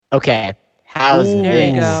Okay. How's There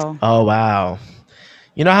you this? go. Oh wow.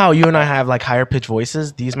 You know how you and I have like higher pitch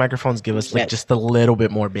voices? These microphones give us like Yes. just a little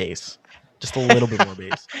bit more bass. Just a little bit more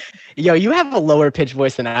bass. Yo, you have a lower pitch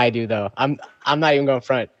voice than I do, though. I'm not even going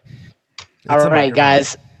front. It's All the right, microphone.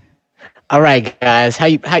 guys. All right, guys.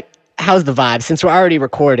 How's the vibe? Since we're already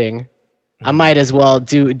recording, I might as well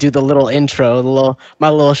do the little intro, my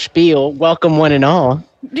little spiel. Welcome one and all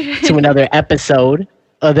to another episode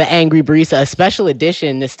of the Angry Barista, a special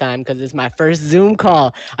edition this time because it's my first Zoom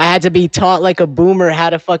call. I had to be taught like a boomer how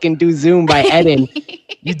to fucking do Zoom by Eddin.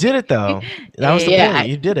 You did it though. That was the Yeah, point.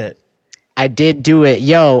 You did it. I did do it.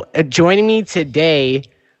 Yo, joining me today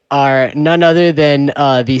are none other than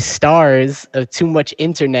the stars of Too Much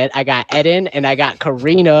Internet. I got Eddin and I got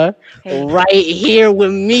Karina right here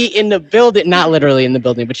with me in the building. Not literally in the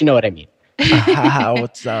building, but you know what I mean.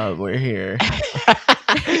 What's up? We're here.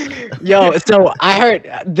 Yo, so I heard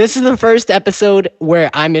this is the first episode where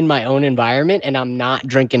I'm in my own environment and I'm not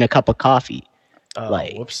drinking a cup of coffee.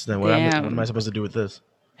 Like, Whoops. Then what am Damn. I supposed to do with this?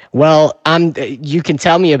 well, you can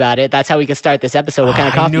tell me about it. That's how we can start this episode. What kind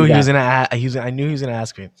of I coffee knew you he got? was gonna. I knew he was gonna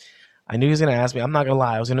ask me. I knew he was gonna ask me. I'm not gonna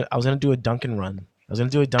lie. I was gonna do a Dunkin' run. I was gonna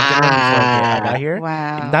do a Dunkin' run before I got here.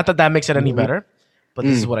 Wow. Not that that makes it any better, but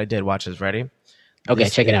this is Mm. what I did. Watch this. Ready? Okay,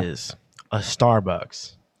 This check it out. is a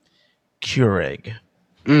Starbucks Keurig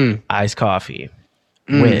Mm, iced coffee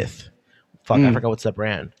mm, with I mm. forgot what's the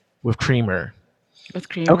brand with creamer, With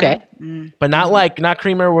cream. Okay. but not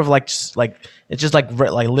creamer with it's just like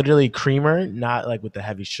literally creamer, not like with the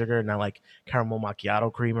heavy sugar, not like caramel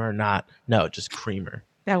macchiato creamer, just creamer,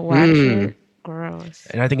 That wax Mm. shit. Gross.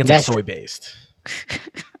 and I think it's That's- like soy based.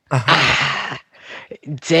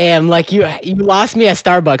 Damn, like you lost me at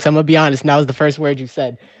Starbucks. I'm gonna be honest. That was the first word you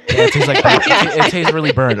said. Yeah, it tastes like it tastes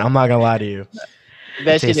really burnt. I'm not gonna lie to you.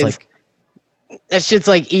 That shit tastes is. That shit's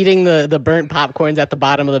like eating the burnt popcorns at the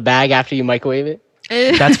bottom of the bag after you microwave it.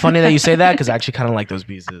 That's funny that you say that because I actually kind of like those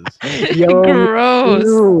pieces. Yo, Gross.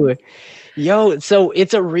 ew. Yo, so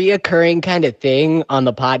it's a reoccurring kind of thing on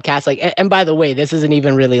the podcast. Like, and by the way, this isn't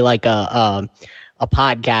even really like a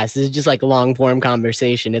podcast. This is just like a long form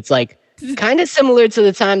conversation. It's like kind of similar to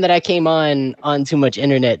the time that I came on Too Much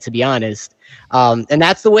Internet, to be honest. And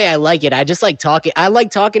that's the way I like it. I just like talking. I like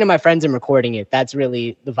talking to my friends and recording it. That's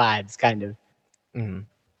really the vibes, kind of. Mhm.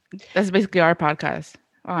 That's basically our podcast.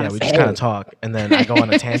 Yeah, Honestly. we just kind of talk, and then I go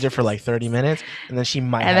on a tangent for like 30 minutes, and then she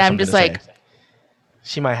might. And have I'm something just to like- say.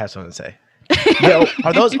 She might have something to say. Yo,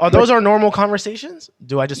 are those our normal conversations?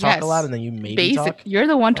 Do I just talk Yes. a lot and then you maybe Basic. talk? You're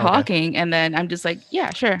the one Okay. talking, and then I'm just like,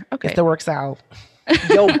 yeah, sure, okay. If that works out.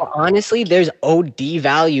 Yo, but honestly, there's OD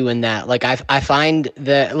value in that. Like, I find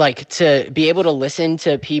that, like, to be able to listen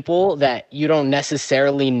to people that you don't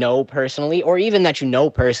necessarily know personally, or even that you know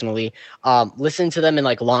personally, listen to them in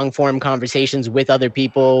like long form conversations with other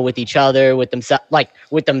people, with each other, with themselves, like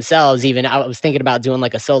with themselves. Even I was thinking about doing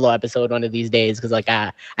like a solo episode one of these days because like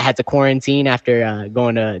I had to quarantine after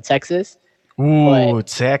going to Texas. Ooh,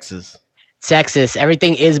 Texas. Texas,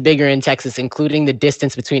 everything is bigger in Texas, including the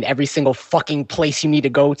distance between every single fucking place you need to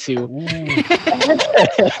go to.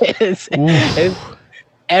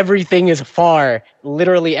 Everything is far.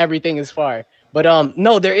 Literally everything is far. But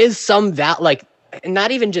no, there is some like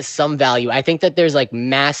not even just some value. I think that there's like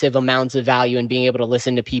massive amounts of value in being able to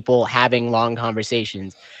listen to people having long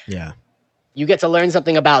conversations. Yeah. You get to learn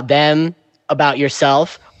something about them, about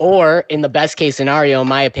yourself, or in the best case scenario, in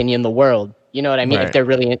my opinion, the world. You know what I mean? Right. If they're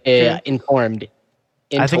really informed.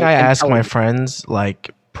 I think I ask my intelligent. friends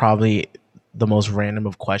like probably the most random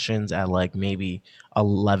of questions at like maybe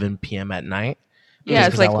 11 p.m. at night. Yeah, Just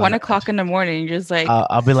it's 'cause I like wanna- 1:00 in the morning. You're just like,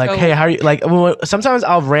 I'll be like, so- hey, how are you? Like, sometimes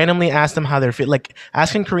I'll randomly ask them how they're feeling. Like,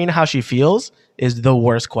 asking Karina how she feels is the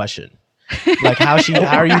worst question. Like, how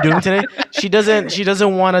are you doing today? She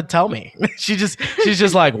doesn't want to tell me. she's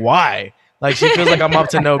just like, why? Like, she feels like I'm up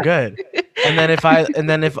to no good. And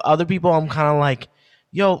then if other people, I'm kind of like,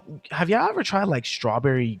 yo, have you ever tried like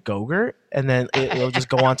strawberry Go-Gurt? And then it'll just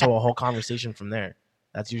go on to a whole conversation from there.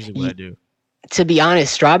 That's usually what I do. To be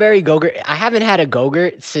honest, strawberry Go-Gurt, I haven't had a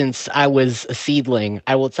Go-Gurt since I was a seedling.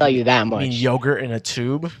 I will tell you that I much. mean, yogurt in a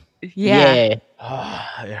tube. yeah.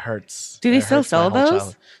 Ah, it hurts. Do they It still hurts my sell whole those?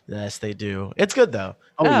 childhood. Yes, they do. It's good though.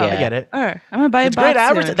 Oh, Oh, yeah. I get it. All right, I'm gonna buy a It's box. great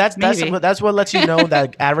soon, advertising. maybe. That's what lets you know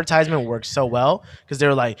that advertisement works so well because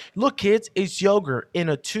they're like, look, kids, it's yogurt in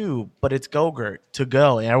a tube, but it's Go-Gurt to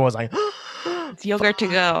go, and everyone's like, It's yogurt to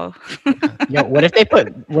go. Yo, what if they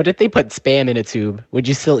put spam in a tube? Would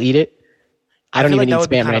you still eat it? I don't feel even like that eat would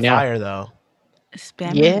be spam kind right of now. fire though.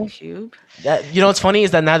 Spam Yeah. in a cube. What's funny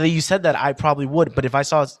is that now that you said that, I probably would. But if I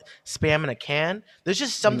saw spam in a can, there's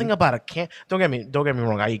just something about a can. Don't get me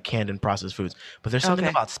wrong. I eat canned and processed foods, but there's something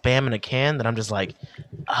Okay. about spam in a can that I'm just like,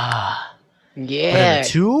 But in Yeah. a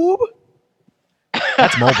tube,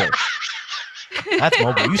 that's mobile. That's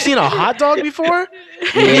mobile. You seen a hot dog before?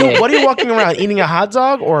 Yeah. What are you walking around eating, a hot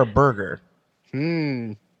dog or a burger?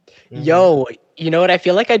 Yo, you know what? I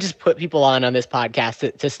feel like I just put people on this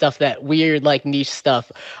podcast to stuff that weird, like niche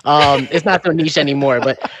stuff. It's not so niche anymore,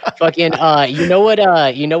 but fucking, you know what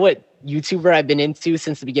YouTuber I've been into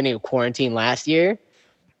since the beginning of quarantine last year?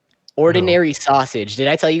 Ordinary Sausage. Did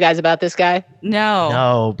I tell you guys about this guy?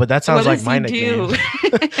 No, but that sounds What like does my he nickname.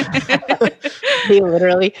 do? He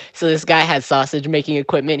literally, so this guy has sausage making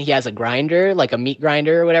equipment. He has a grinder, like a meat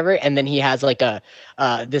grinder or whatever, and then he has like a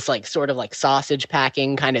this like sort of like sausage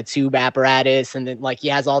packing kind of tube apparatus, and then like he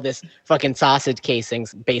has all this fucking sausage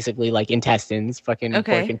casings, basically like intestines, fucking pork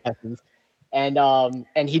intestines, and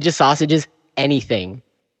he just sausages anything.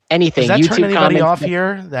 Does that turn anybody comments off that-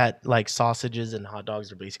 here? That like sausages and hot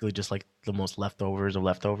dogs are basically just like the most leftovers of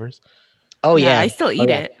leftovers. Oh yeah, I still eat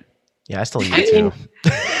it. Yeah, I still eat it too.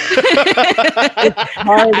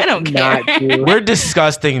 Hard I don't not care. to. We're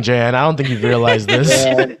disgusting, Jan. I don't think you've realized this.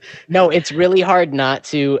 Yeah. No, it's really hard not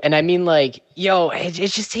to. And I mean, like, yo, it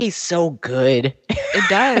just tastes so good. It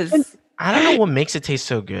does. I don't know what makes it taste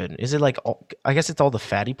so good. Is it like, I guess it's all the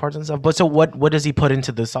fatty parts and stuff. But so what does he put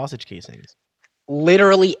into the sausage casings?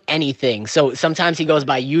 Literally anything. So sometimes he goes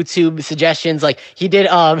by YouTube suggestions. Like he did,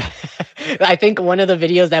 I think one of the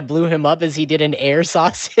videos that blew him up is he did an air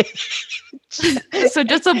sausage. So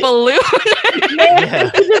just a balloon.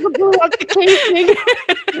 Yeah. He just blew up the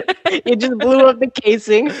casing. He just blew up the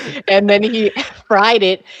casing, and then he fried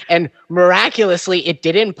it, and miraculously, it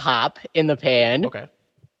didn't pop in the pan. Okay.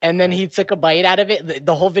 And then he took a bite out of it.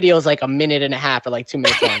 The whole video is like a minute and a half or like 2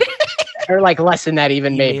 minutes long, or like less than that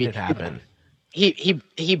even. He Maybe made it happen.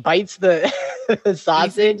 He bites the, the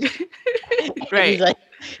sausage. Right. He's like,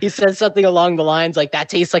 he says something along the lines like that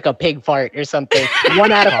tastes like a pig fart or something.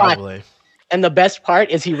 1 out of 5. Probably. And the best part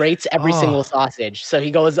is he rates every Oh. single sausage. So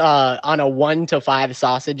he goes on a 1 to 5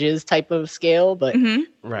 sausages type of scale. But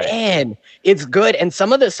Right. man, it's good. And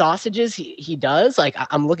some of the sausages he does, like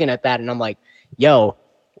I'm looking at that and I'm like, yo,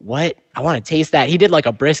 what? I want to taste that. He did like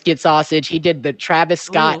a brisket sausage. He did the Travis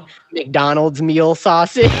Scott Ooh. McDonald's meal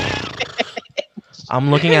sausage. I'm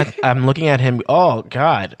looking at him. Oh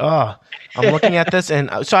God. Oh, I'm looking at this, and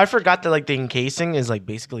so I forgot that like the encasing is like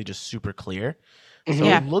basically just super clear. So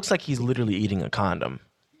Yeah. it looks like he's literally eating a condom.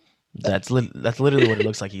 That's literally what it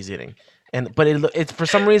looks like he's eating. But it's for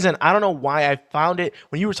some reason, I don't know why I found it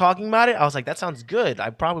when you were talking about it. I was like, that sounds good.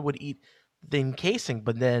 I probably would eat the encasing,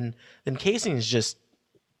 but then the encasing is just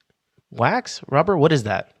wax, rubber. What is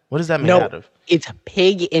that? What is that made out of? It's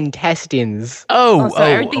pig intestines. So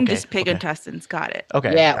everything okay, just pig okay. intestines. Got it.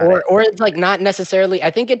 Okay. Yeah, got it. or it's like not necessarily.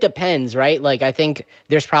 I think it depends, right? Like I think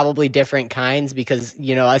there's probably different kinds because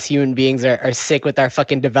us human beings are sick with our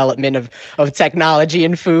fucking development of technology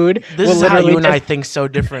and food. This We'll is how literally you and I just- think so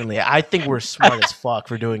differently. I think we're smart as fuck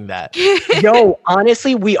for doing that. Yo,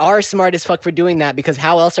 honestly, we are smart as fuck for doing that because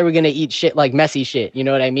how else are we gonna eat shit like messy shit? You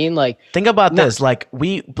know what I mean? Like Think about this. Like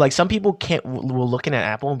some people were looking at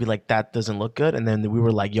Apple and be like, that doesn't look good. And then we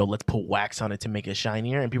were like, yo, let's put wax on it to make it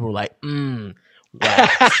shinier. And people were like,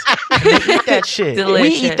 wax. And we eat that shit. We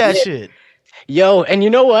Delicious. eat that shit. yo, and you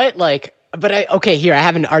know what? Like, but here I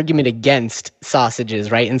have an argument against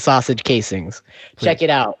sausages, right? And sausage casings. Check it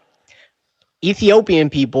out. Ethiopian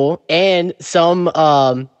people and some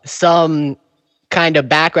kind of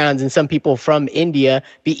backgrounds and some people from India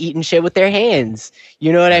be eating shit with their hands.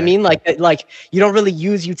 You know what I mean? Like you don't really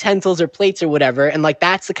use utensils or plates or whatever. And like,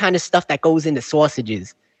 that's the kind of stuff that goes into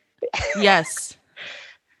sausages. Yes.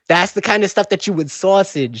 That's the kind of stuff that you would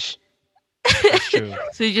sausage. That's true.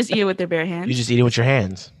 So you just eat it with their bare hands. You just eat it with your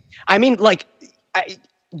hands. I mean, like,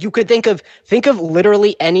 you could think of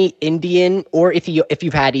literally any Indian or if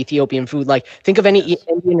you've had Ethiopian food, like think of any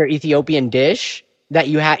Indian or Ethiopian dish that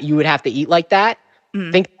you would have to eat like that.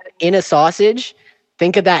 Think in a sausage.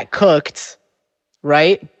 Think of that cooked,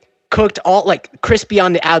 right? Cooked all like crispy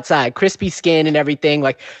on the outside, crispy skin and everything,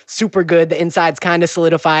 like super good. The inside's kind of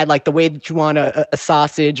solidified, like the way that you want a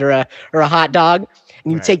sausage or a hot dog.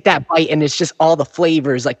 And you take that bite, and it's just all the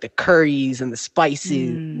flavors, like the curries and the spices,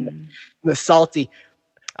 and the salty.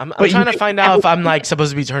 I'm But trying you to find out if I'm like supposed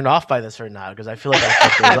to be turned off by this or not because I feel like I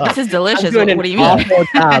fucked those up. This is delicious. I'm doing What an do you mean? awful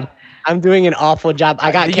job. I'm doing an awful job.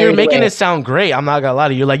 I got You're carried making away. it sound great. I'm not gonna lie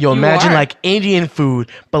to you. You're like, yo, You imagine are. like Indian food,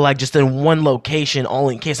 but like just in one location, all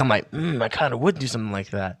in case. I'm like, I kind of would do something like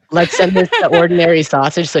that. Let's send this to Ordinary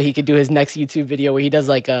Sausage so he could do his next YouTube video where he does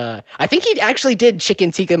like I think he actually did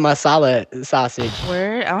chicken tikka masala sausage.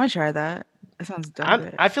 Where? I want to try that. That sounds dope.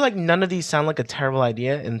 I feel like none of these sound like a terrible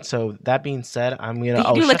idea, and so that being said, I'm gonna.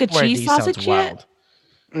 Did you do like a Chef cheese Boyardee sounds sausage yet?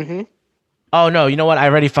 Mm-hmm. Oh no, you know what? I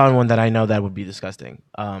already found one that I know that would be disgusting.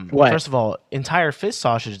 What? First of all, entire fish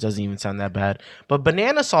sausage doesn't even sound that bad, but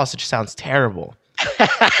banana sausage sounds terrible.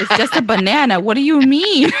 It's just a banana. What do you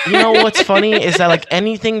mean? You know what's funny is that like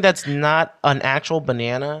anything that's not an actual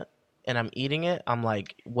banana and I'm eating it, I'm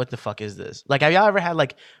like, what the fuck is this? Like, have y'all ever had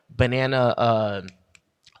like banana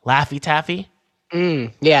Laffy Taffy?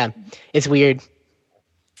 Yeah, it's weird.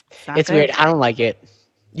 It's good. weird. I don't like it.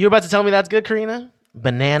 You were about to tell me that's good, Karina?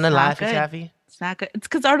 Banana It's not Laffy good. Taffy? It's not good. It's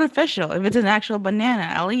because artificial. If it's an actual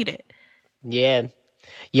banana, I'll eat it. Yeah.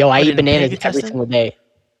 Yo, I Put it eat in bananas pig every intestine? single day.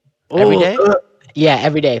 Every Ooh, day? Yeah,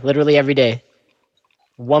 every day. Literally every day.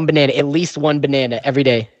 One banana, at least one banana every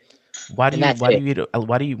day. Why do And you that's why do it. you eat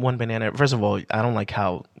why do you eat one banana? First of all, I don't like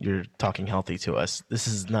how you're talking healthy to us. This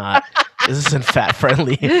isn't fat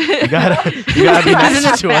friendly. You gotta be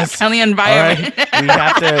nice to us. On the All environment.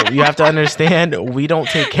 right, you have to understand. We don't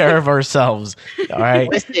take care of ourselves. All right.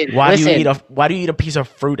 Listen, Why do listen. you eat a piece of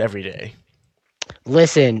fruit every day?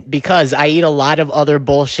 Listen, because I eat a lot of other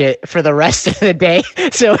bullshit for the rest of the day,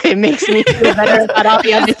 so it makes me feel better about all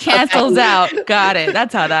the other It cancels out. Got it.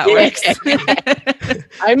 That's how that works.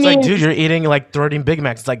 I It's mean, like, dude, you're eating like 13 Big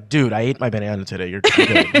Macs. It's like, dude, I ate my banana today. You're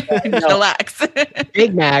good. Relax.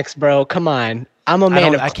 Big Macs, bro. Come on. I'm a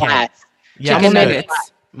man of I class. can't. Yeah, Chicken I'm good.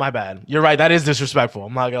 nuggets. My bad. You're right. That is disrespectful.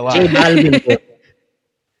 I'm not gonna J lie. Balvin meal.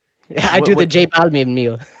 I do the What- J Balvin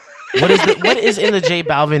meal. What is in the J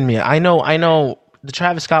Balvin meal? I know the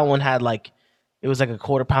Travis Scott one had like it was like a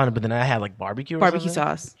quarter pounder, but then I had like barbecue. Barbecue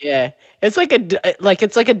something. sauce. Yeah, it's like a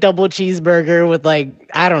double cheeseburger with like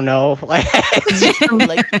I don't know, like it's just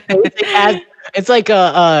like it's like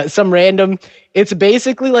some random. It's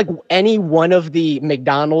basically like any one of the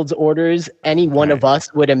McDonald's orders any one of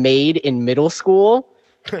us would have made in middle school,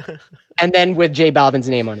 and then with J Balvin's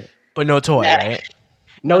name on it. But no toy, Yeah. right?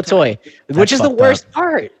 No toy, which is the fucked worst up.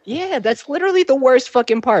 part. Yeah, that's literally the worst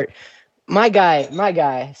fucking part. My guys.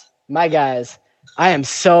 I am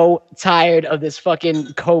so tired of this fucking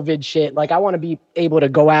COVID shit. Like, I want to be able to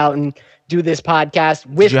go out and do this podcast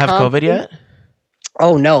with. Did you have COVID yet?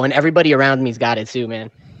 Oh no, and everybody around me's got it too,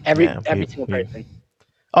 man. Every Yeah, single we- person.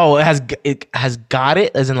 Oh, it has got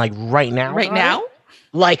it as in like right now. Right now?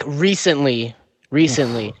 Like recently.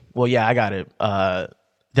 Well, yeah, I got it.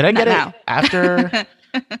 Did I get Not it after?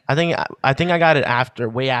 I think I got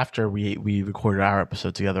it way after we recorded our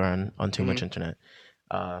episode together on Too Much Internet.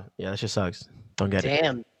 Yeah, that just sucks. Don't get it.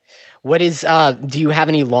 Damn. What is do you have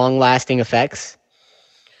any long lasting effects?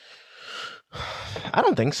 I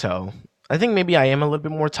don't think so. I think maybe I am a little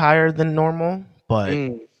bit more tired than normal, but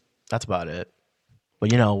that's about it.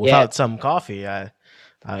 But without some coffee, I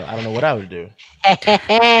don't know what I would do.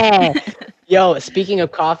 Yo, speaking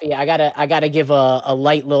of coffee, I gotta give a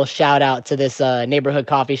light little shout out to this neighborhood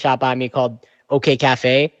coffee shop by me called OK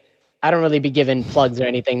Cafe. I don't really be giving plugs or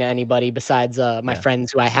anything to anybody besides my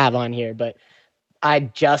friends who I have on here, but I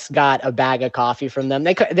just got a bag of coffee from them.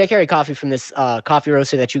 They carry coffee from this coffee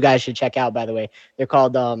roaster that you guys should check out, by the way. They're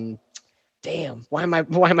called damn, why am I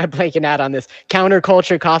blanking out on this?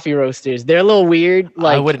 Counterculture Coffee Roasters. They're a little weird.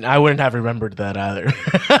 Like I wouldn't have remembered that either.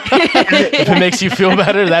 If it makes you feel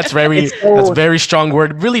better, that's very strong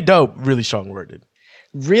word. Really dope. Really strong worded.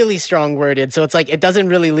 Really strong worded. So it's like it doesn't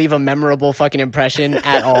really leave a memorable fucking impression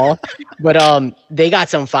at all. But they got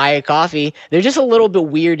some fire coffee. They're just a little bit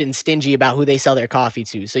weird and stingy about who they sell their coffee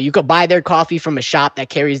to. So you could buy their coffee from a shop that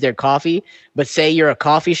carries their coffee, but say you're a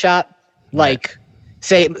coffee shop, like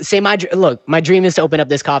say my dream is to open up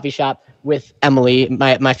this coffee shop with Emily,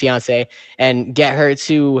 my fiance, and get her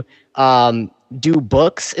to do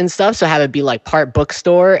books and stuff. So have it be like part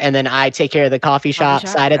bookstore, and then I take care of the coffee shop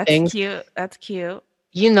side of things. Cute. That's cute.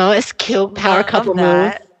 It's cute. Power Love couple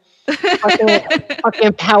that. move.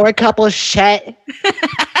 Fucking power couple shit.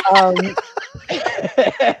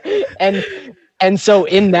 And so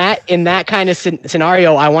in that kind of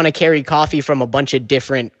scenario, I want to carry coffee from a bunch of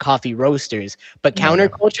different coffee roasters. But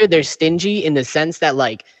counterculture, they're stingy in the sense that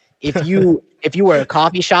like if you were a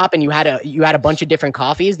coffee shop and you had a bunch of different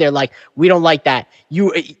coffees, they're like, we don't like that.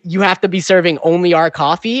 You have to be serving only our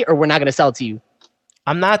coffee, or we're not going to sell it to you.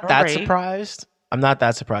 I'm not that Alright. surprised. I'm not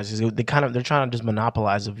that surprised because they're trying to just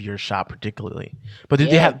monopolize of your shop particularly. But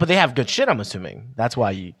they have good shit. I'm assuming that's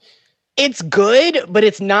why you. It's good, but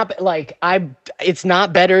it's not like it's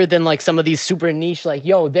not better than like some of these super niche, like,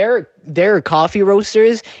 yo, there are coffee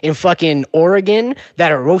roasters in fucking Oregon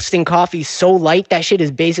that are roasting coffee so light that shit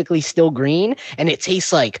is basically still green and it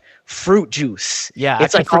tastes like fruit juice. Yeah,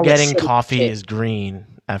 It's I like keep all forgetting acidic coffee shit. is green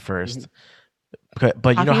at first. Mhm.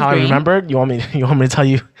 But you know Coffee is how I green? remembered? You want me to tell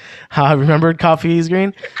you how I remembered coffee is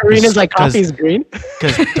green? Karina's like, coffee is green.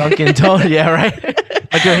 Because Dunkin' Donuts, yeah, right.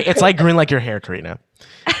 It's like green like your hair, Karina.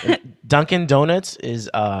 Dunkin' Donuts is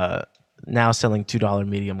now selling $2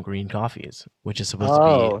 medium green coffees, which is supposed to be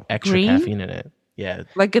Oh, extra green? caffeine in it. Yeah.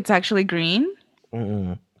 Like it's actually green?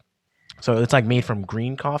 Mm-mm. So it's like made from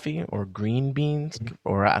green coffee or green beans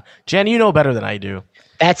or Jen, you know better than I do.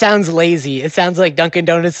 that sounds lazy. It sounds like Dunkin'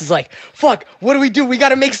 Donuts is like, fuck, what do? We got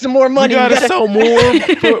to make some more money. We gotta sell more.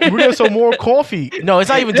 We gotta sell more coffee. No, it's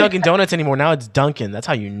not even Dunkin' Donuts anymore. Now it's Dunkin'. That's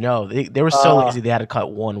how you know. They were so lazy. They had to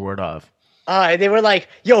cut one word off. They were like,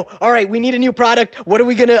 yo, all right, we need a new product. What are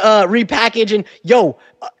we going to repackage? And yo,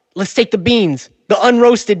 let's take the beans, the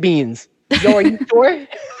unroasted beans. Yo, are you sure?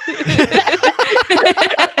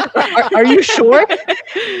 Are you sure?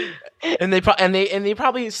 And they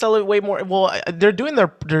probably sell it way more. Well, they're doing their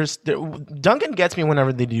Dunkin' gets me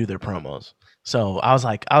whenever they do their promos. So I was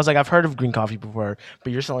like, I've heard of green coffee before,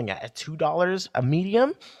 but you're selling it at $2 a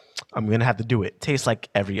medium. I'm gonna have to do it. Tastes like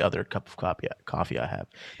every other cup of coffee I have.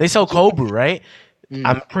 They sell cold brew, right?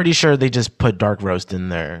 I'm pretty sure they just put dark roast in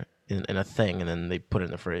there in a thing, and then they put it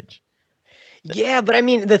in the fridge. Yeah, but I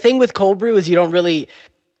mean, the thing with cold brew is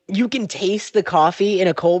you can taste the coffee in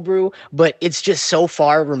a cold brew, but it's just so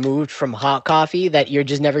far removed from hot coffee that you're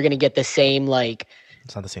just never going to get the same, like,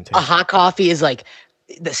 It's not the same a taste. hot coffee is like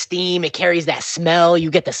the steam, it carries that smell.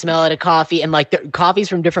 You get the smell of the coffee, and like the coffees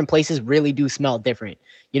from different places really do smell different.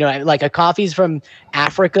 You know, like a coffees from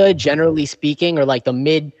Africa, generally speaking, or like the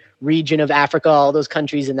mid region of Africa, all those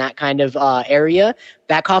countries in that kind of area,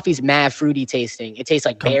 that coffee's mad fruity tasting. It tastes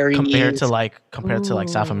like berries. Compared to like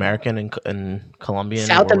South Ooh. American and Colombian.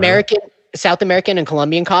 South or whatever. American and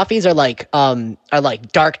Colombian coffees are like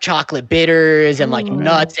dark chocolate bitters and like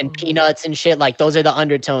nuts and peanuts and shit. Like those are the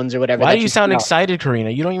undertones or whatever. Why that do you sound smell. excited,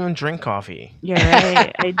 Karina? You don't even drink coffee. You're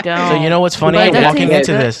right. I don't. So you know what's funny? But that Walking tastes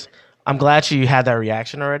into good. this, I'm glad you had that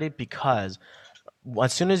reaction already because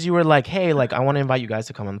as soon as you were like, "Hey, like I want to invite you guys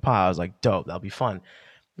to come on the pod," I was like, "Dope, that'll be fun."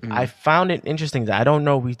 I found it interesting that I don't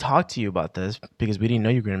know we talked to you about this because we didn't know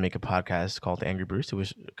you were going to make a podcast called Angry Barista,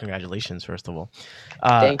 which congratulations, first of all.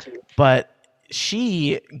 Thank you. But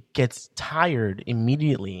she gets tired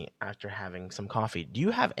immediately after having some coffee. Do you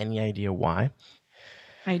have any idea why?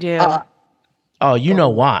 I do. Oh, you know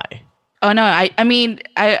why. Oh no, I mean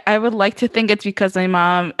I would like to think it's because my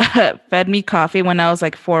mom fed me coffee when I was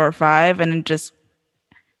like 4 or 5 and just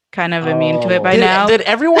kind of immune to it by now. Did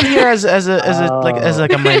everyone here as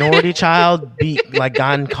a minority child be like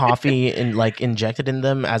gotten coffee and like injected in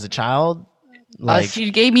them as a child? Like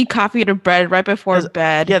She gave me coffee to bread right before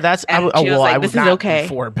bed. yeah, that's and she was like, "This is okay."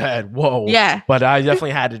 before bed. Whoa. Yeah. But I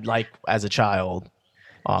definitely had it like as a child.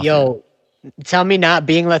 Often. Yo, tell me not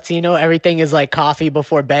being Latino, everything is like coffee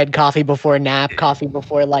before bed, coffee before nap, coffee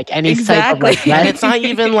before like any type of like Exactly. And rest. it's not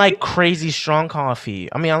even like crazy strong coffee.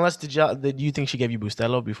 I mean, unless did you think she gave you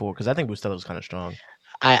Bustelo before? Because I think Bustelo is kind of strong.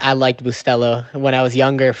 I liked Bustelo when I was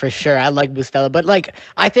younger, for sure. I liked Bustelo. But like,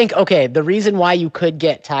 I think, okay, the reason why you could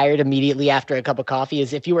get tired immediately after a cup of coffee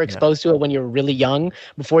is if you were exposed to it when you were really young,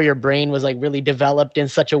 before your brain was like really developed in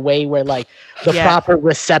such a way where like the Yeah. proper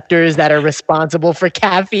receptors that are responsible for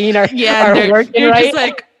caffeine are Yeah, working you're right. just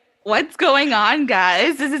like, what's going on,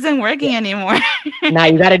 guys? This isn't working anymore. Now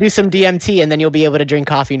you got to do some DMT and then you'll be able to drink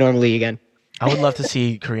coffee normally again. I would love to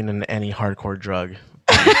see Karina in any hardcore drug.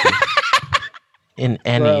 In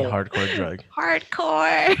any Bro. hardcore drug.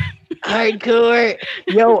 Hardcore. Hardcore.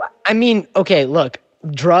 Yo, I mean, okay, look,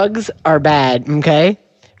 drugs are bad, okay?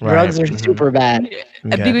 Drugs are super bad.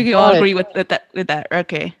 I think we can all But- agree with that.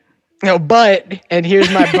 Okay. No, but, and here's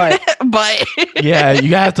my but. But Yeah,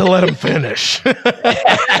 you have to let him finish.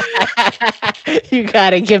 You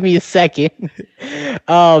gotta give me a second.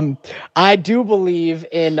 I do believe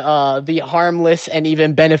in the harmless and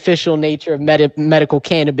even beneficial nature of medical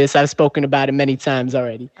cannabis. I've spoken about it many times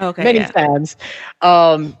already. Okay, many yeah. times.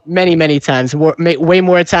 Many times. Way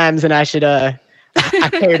more times than I should. I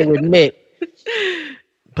care to admit.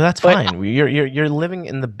 But that's fine. You're living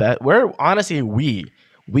in the best. We're honestly we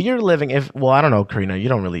are living. Well, I don't know, Karina. You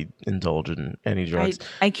don't really indulge in any drugs.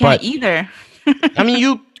 I can't But- either. I mean,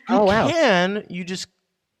 you Oh, wow. can. You just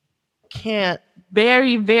can't.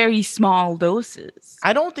 Very, very small doses.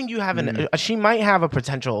 I don't think you have an. She might have a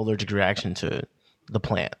potential allergic reaction to the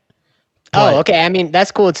plant. But, Oh, okay. I mean,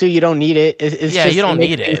 that's cool too. You don't need it. It's yeah, just, you don't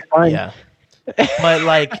makes need things it. fun. Yeah. But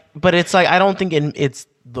like, but it's like I don't think it's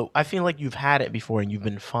the. I feel like you've had it before and you've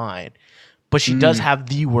been fine. But she does have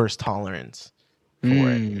the worst tolerance for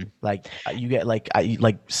it. Like you get like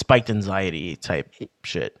spiked anxiety type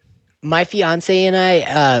shit. My fiance and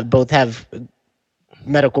I both have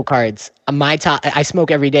medical cards. I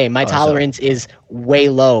smoke every day. My tolerance is way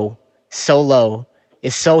low, so low.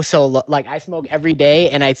 It's so low. Like I smoke every day,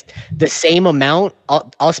 and the same amount.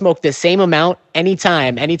 I'll smoke the same amount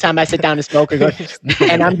anytime. Anytime I sit down to smoke or go,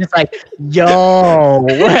 and I'm just like, yo.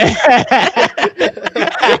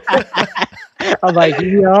 I'm like,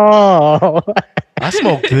 yo. I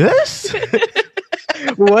smoke this.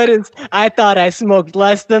 I thought I smoked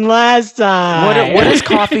less than last time. What does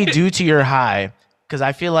coffee do to your high? Because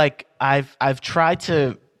I feel like I've tried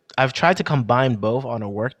to combine both on a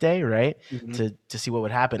work day, right? To see what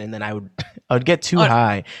would happen, and then I would get too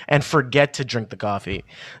high and forget to drink the coffee.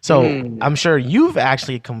 So I'm sure you've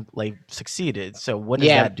actually succeeded. So what does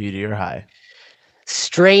that do to your high?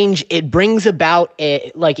 Strange. It brings about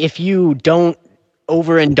like if you don't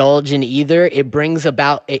overindulge in either, it brings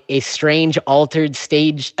about a strange altered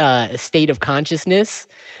state of consciousness.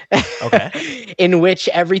 Okay. In which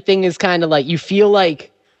everything is kind of like you feel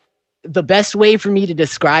like the best way for me to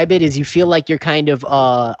describe it is you feel like you're kind of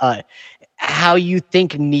how you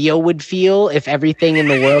think Neo would feel if everything in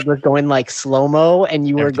the world was going like slow-mo and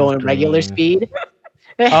you were going regular speed.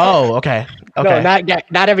 Oh, okay. Okay. No,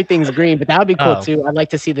 not everything's green, but that would be cool too. I'd like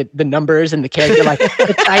to see the numbers and the character, like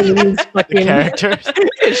the Chinese fucking characters.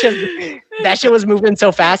 That shit was moving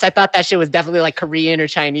so fast. I thought that shit was definitely like Korean or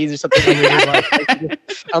Chinese or something.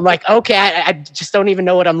 I'm like, okay, I just don't even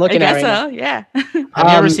know what I'm looking at right now. Yeah. Have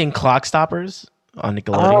you ever seen Clock Stoppers on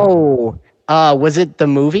Nickelodeon? Was it the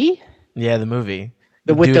movie? Yeah, the movie.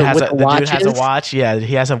 The dude has a watch. Yeah,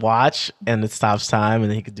 he has a watch, and it stops time,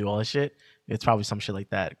 and then he could do all this shit. It's probably some shit like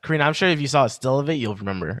that. Karina, I'm sure if you saw a still of it, you'll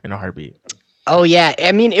remember in a heartbeat. Oh yeah,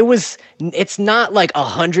 I mean it's not like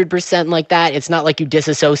 100% like that. It's not like you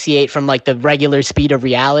disassociate from like the regular speed of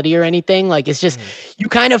reality or anything. Like it's just you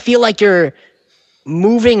kind of feel like you're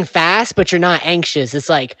moving fast, but you're not anxious. It's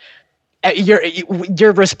like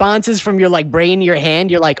your responses from your like brain to your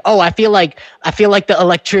hand. You're like, oh, I feel like the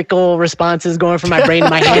electrical responses going from my brain to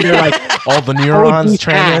my hand are like all the neurons,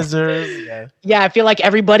 transmitters. Yeah, I feel like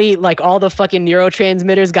everybody, like all the fucking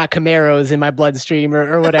neurotransmitters got Camaros in my bloodstream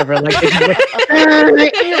or whatever. Like,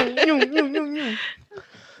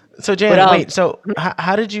 so Jan, wait. So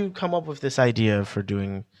how did you come up with this idea for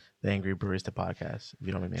doing the Angry Barista podcast? If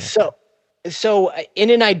you don't mind me asking. So in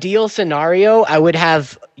an ideal scenario, I would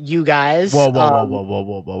have you guys.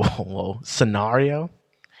 Whoa. Scenario?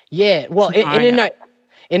 Yeah. Well, in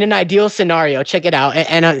an ideal scenario, check it out.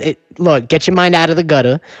 And look, get your mind out of the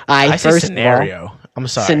gutter. I say scenario. I'm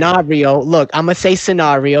sorry. Scenario. Look, I'm going to say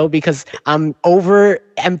scenario because I'm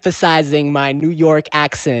overemphasizing my New York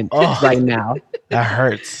accent right now. That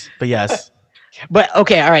hurts. But yes. But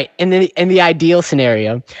okay, all right. In the ideal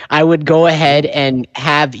scenario, I would go ahead and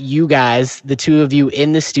have you guys, the two of you,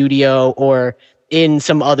 in the studio or in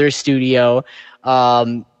some other studio,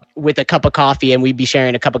 with a cup of coffee, and we'd be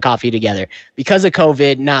sharing a cup of coffee together. Because of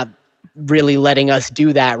COVID not really letting us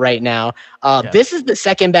do that right now, this is the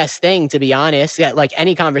second best thing, to be honest. Yeah, like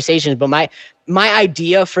any conversations. But my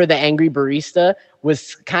idea for the Angry Barista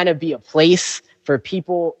was kind of be a place for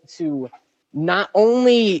people to not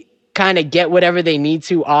only kind of get whatever they need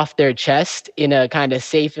to off their chest in a kind of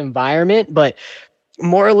safe environment, but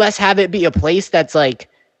more or less have it be a place that's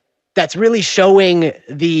really showing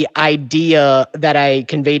the idea that I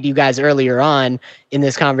conveyed to you guys earlier on in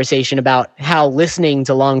this conversation about how listening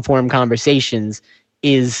to long form conversations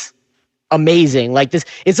is amazing. Like this,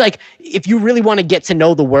 it's like if you really want to get to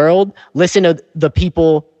know the world, listen to the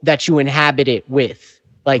people that you inhabit it with.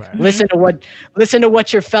 Like listen to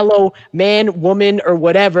what your fellow man, woman, or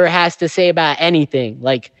whatever has to say about anything.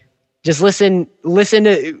 Like just listen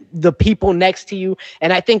to the people next to you.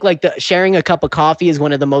 And I think like sharing a cup of coffee is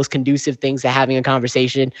one of the most conducive things to having a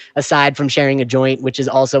conversation, aside from sharing a joint, which is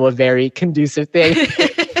also a very conducive thing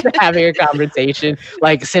to having a conversation.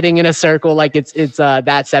 Like sitting in a circle, like it's that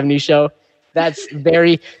 70s show. That's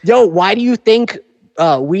very why do you think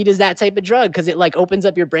weed is that type of drug? Because it like opens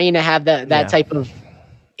up your brain to have that type of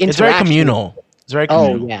It's very communal. It's very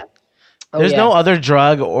communal. Oh, yeah. There's no other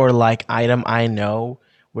drug or like item I know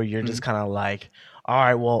where you're just kind of like, all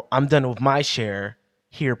right, well, I'm done with my share.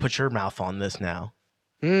 Here, put your mouth on this now.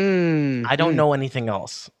 I don't know anything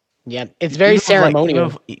else. Yeah, it's very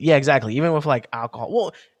ceremonial. Yeah, exactly. Even with like alcohol.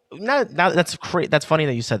 Well, now that's funny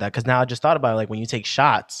that you said that, because now I just thought about it. Like when you take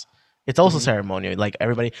shots, It's also ceremonial. Like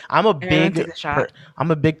everybody, I'm a Everyone big, takes a shot.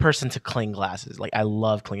 I'm a big person to cling glasses. Like I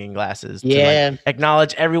love clinging glasses. To Yeah. like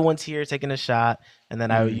acknowledge everyone's here taking a shot, and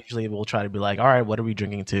then I Mm. usually will try to be like, all right, what are we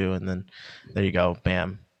drinking to? And then there you go,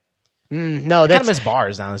 bam. No, I kind that's of miss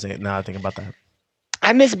bars now. Now I think about that.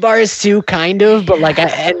 I miss bars too, kind of, but like,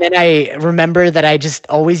 and then I remember that I just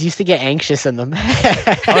always used to get anxious in them.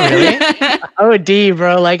 Oh really? Oh, D,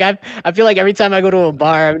 bro. Like I feel like every time I go to a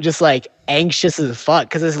bar, I'm just like anxious as fuck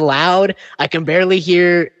because it's loud. I can barely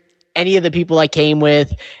hear any of the people I came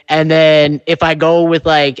with, and then if I go with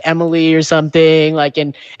like Emily or something, like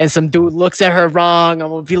and some dude looks at her wrong, I'm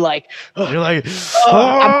gonna be like, You're like,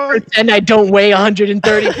 I'm gonna pretend I don't weigh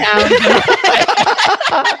 130 pounds.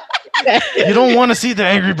 you don't want to see the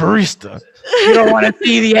angry barista. You don't want to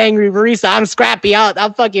see the angry barista. I'm scrappy.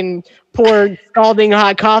 I'll fucking pour scalding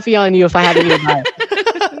hot coffee on you if I have it nearby.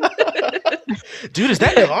 Dude, is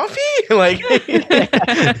that coffee? Like,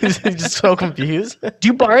 just so confused.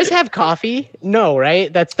 Do bars have coffee? No,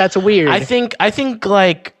 right? That's weird. I think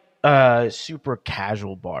like super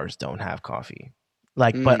casual bars don't have coffee.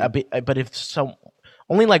 Like, but if some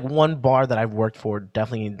only like one bar that I've worked for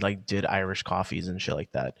definitely like did Irish coffees and shit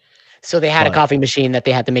like that. So they had a coffee machine that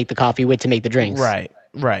they had to make the coffee with to make the drinks. Right.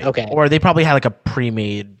 Okay. Or they probably had like a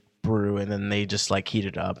pre-made brew and then they just like heat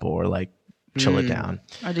it up or like chill it down.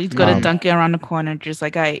 Or they just go to Dunkin' around the corner, just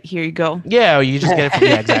like, all right, here you go. Yeah, you just get it from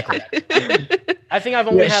exactly. I think I've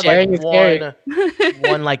only had like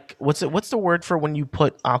one like what's the word for when you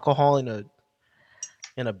put alcohol in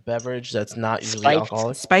a beverage that's not usually Spiked.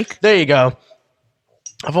 alcoholic? Spike. There you go.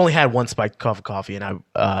 I've only had one spiked coffee and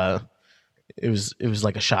it was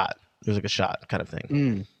like a shot. It was like a shot kind of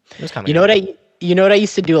thing. It was kind of You know what I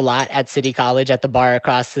used to do a lot at City College, at the bar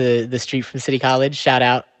across the street from City College. Shout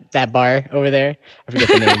out that bar over there. I forget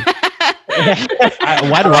the name.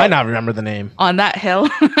 why do I not remember the name? On that hill.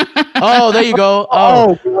 Oh, there you go.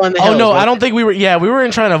 Oh, on the oh hills, no, right? I don't think we were. Yeah, we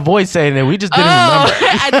weren't trying to avoid saying it. We just didn't remember.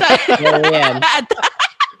 I thought,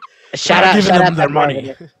 Shout out them their that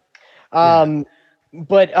money. bar.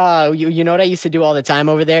 But you know what I used to do all the time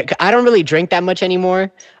over there? I don't really drink that much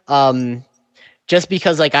anymore. Just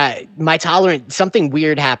because like my tolerance, something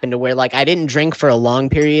weird happened to where like I didn't drink for a long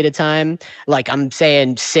period of time. Like I'm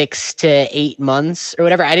saying 6 to 8 months or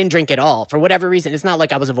whatever. I didn't drink at all for whatever reason. It's not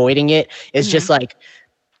like I was avoiding it. It's just like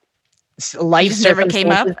life just never came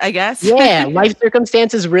up, circumstances. I guess. Yeah, life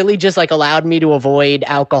circumstances really just like allowed me to avoid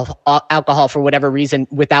alcohol for whatever reason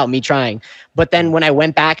without me trying. But then when I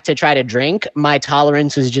went back to try to drink, my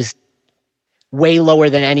tolerance was just way lower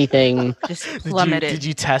than anything. Just plummeted. Did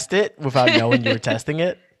you test it without knowing you were testing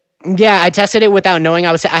it? Yeah, I tested it without knowing.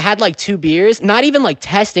 I had like 2 beers, not even like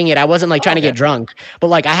testing it. I wasn't like trying to get drunk, but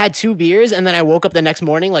like I had 2 beers and then I woke up the next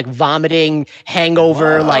morning like vomiting,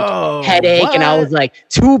 hangover, like headache. And I was like,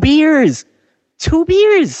 2 beers.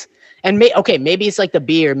 And maybe it's like the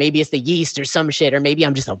beer, maybe it's the yeast or some shit, or maybe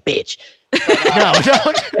I'm just a bitch. No.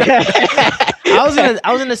 I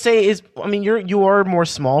was gonna say you are more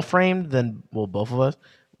small framed than both of us.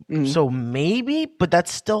 So maybe, but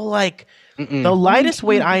that's still like the lightest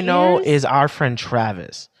weight I know is our friend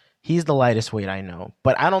Travis. He's the lightest weight I know,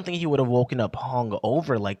 but I don't think he would have woken up hung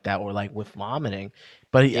over like that or like with vomiting.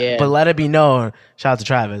 But let it be known, shout out to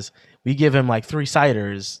Travis. We give him like 3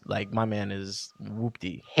 ciders. Like my man is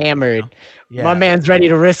whoopty Hammered. Yeah. My man's ready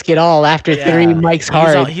to risk it all after 3 mics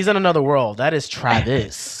hard. He's in another world. That is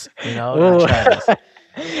Travis. Not Travis.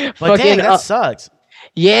 But Fucking, dang, that sucks.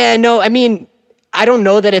 Yeah, no, I mean, I don't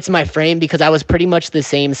know that it's my frame because I was pretty much the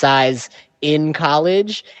same size in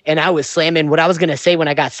college and I was slamming. What I was going to say when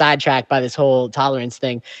I got sidetracked by this whole tolerance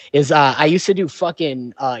thing is I used to do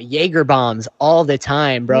fucking Jaeger bombs all the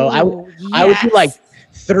time, bro. I would do like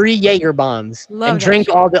 3 Jaeger bombs and drink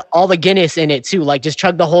all the Guinness in it too. Like just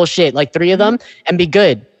chug the whole shit, like 3 of them and be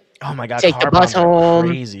good. Oh my God. Take the bus home.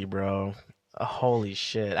 Crazy, bro. Holy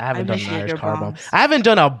shit. I haven't done an Irish car bomb. I haven't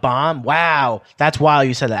done a bomb. Wow. That's wild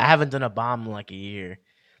you said that. I haven't done a bomb in like a year.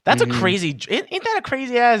 That's a crazy, ain't that a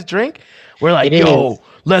crazy ass drink? We're like,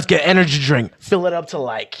 let's get energy drink. Fill it up to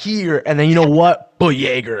like here. And then you know what? Put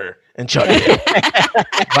Jaeger and chug it.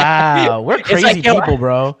 Wow. We're crazy people,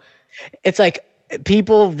 bro. It's like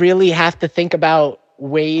people really have to think about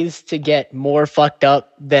ways to get more fucked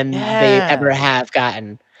up than they ever have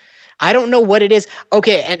gotten. I don't know what it is.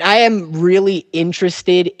 Okay, and I am really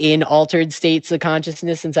interested in altered states of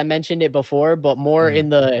consciousness since I mentioned it before, but more in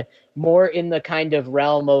the kind of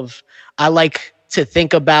realm of I like to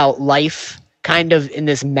think about life kind of in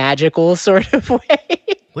this magical sort of way.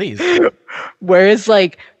 Please. Whereas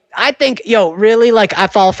like I think, really like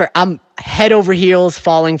I'm head over heels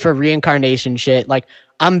falling for reincarnation shit. Like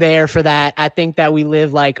I'm there for that. I think that we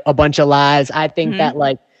live like a bunch of lives. I think that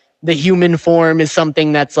like the human form is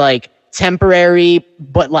something that's like temporary,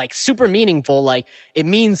 but like super meaningful. Like it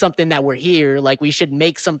means something that we're here. Like we should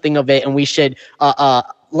make something of it, and we should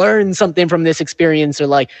learn something from this experience, or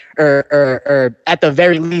like or at the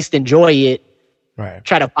very least enjoy it. Right.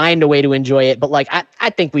 Try to find a way to enjoy it. But like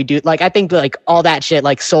I think we do. Like I think like all that shit,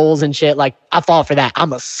 like souls and shit, like I fall for that.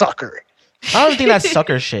 I'm a sucker. I don't think that's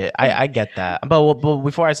sucker shit. I get that. But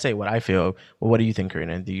before I say what I feel, what do you think,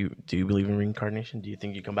 Karina? Do you believe in reincarnation? Do you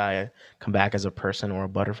think you come back as a person or a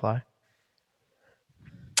butterfly?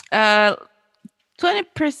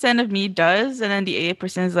 20% of me does, and then the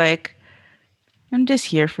 80% is like, I'm just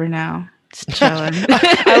here for now. Just chilling.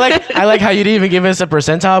 I like how you didn't even give us a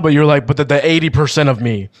percentile, but you're like, but the 80% of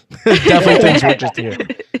me definitely thinks we're just here.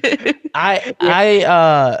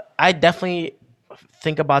 I definitely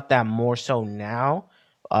think about that more so now,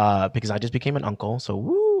 because I just became an uncle. So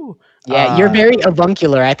woo. Yeah, you're very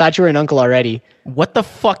avuncular. I thought you were an uncle already. What the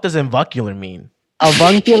fuck does avuncular mean?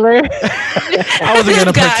 Avuncular? I wasn't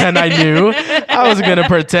gonna pretend I knew. I wasn't gonna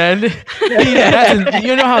pretend.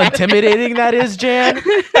 You know how intimidating that is, Jan?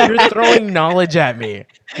 You're throwing knowledge at me.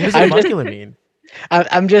 What does avuncular mean?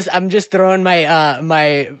 I'm just throwing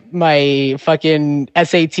my fucking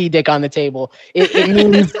SAT dick on the table. It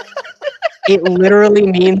means it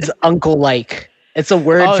literally means uncle-like. It's a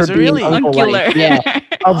word for being really? uncle-like. Yeah,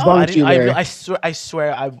 avuncular. I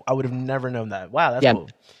swear I would have never known that. Wow, that's cool.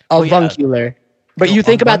 Avuncular. Yeah. But you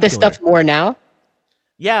think about this stuff more now?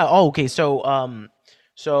 Yeah. Oh, okay. So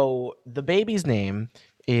the baby's name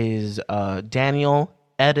is Daniel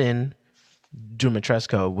Eddin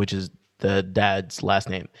Dumitrescu, which is the dad's last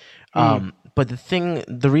name. But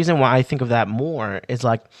the reason why I think of that more is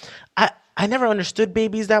like I never understood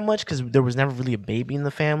babies that much because there was never really a baby in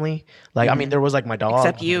the family. Like, I mean, there was like my dog.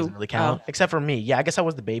 Except you. Doesn't really count. Except for me. Yeah, I guess I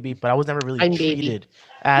was the baby, but I was never really I'm treated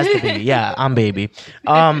as the baby. Yeah, I'm baby.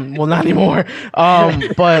 Well, not anymore.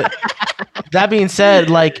 But that being said,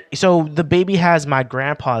 like, so the baby has my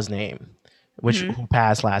grandpa's name, who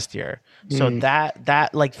passed last year. So that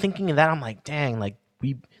like thinking of that, I'm like, dang, like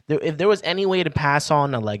if there was any way to pass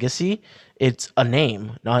on a legacy, it's a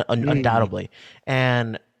name, undoubtedly.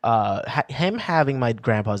 And him having my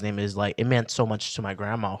grandpa's name is like, it meant so much to my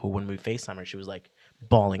grandma, who when we FaceTime her, she was like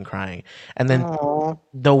bawling, crying. And then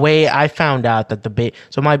the way I found out that the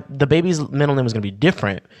baby's middle name was gonna be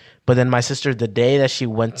different, but then my sister, the day that she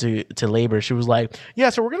went to labor, she was like, yeah,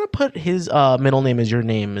 so we're gonna put his middle name as your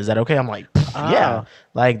name. Is that okay? I'm like, yeah,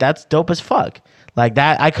 like that's dope as fuck. Like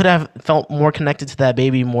that, I could have felt more connected to that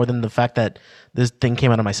baby more than the fact that this thing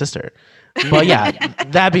came out of my sister. But yeah,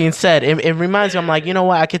 that being said, it reminds me, I'm like, you know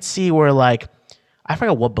what? I could see where, like, I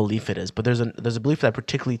forget what belief it is, but there's a belief that I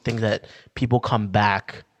particularly think that people come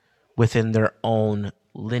back within their own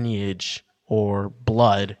lineage or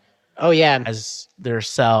blood. Oh yeah, as their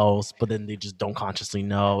selves, but then they just don't consciously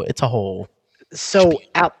know. It's a whole. So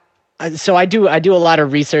I do a lot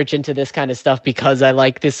of research into this kind of stuff because I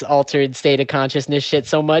like this altered state of consciousness shit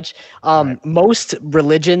so much. Right. Most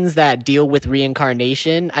religions that deal with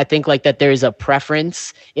reincarnation, I think like that there's a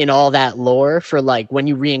preference in all that lore for like when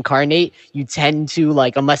you reincarnate, you tend to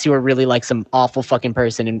like, unless you are really like some awful fucking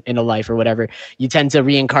person in a life or whatever, you tend to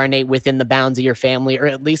reincarnate within the bounds of your family, or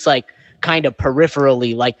at least like kind of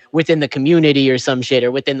peripherally, like within the community or some shit,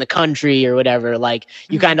 or within the country or whatever. Like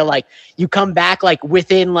you kind of like, you come back like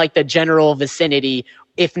within like the general vicinity,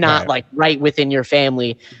 if not like right within your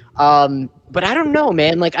family. But I don't know,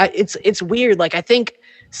 man. Like it's weird. Like I think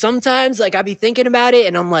sometimes like I be thinking about it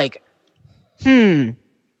and I'm like, I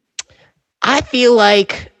feel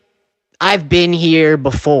like I've been here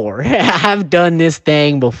before. I've done this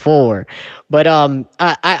thing before. But I'm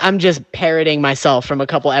just parroting myself from a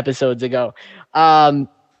couple episodes ago. The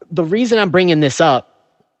reason I'm bringing this up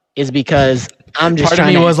is because I'm just part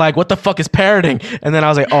of me was like, what the fuck is parroting? And then I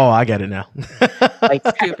was like, oh, I get it now. Like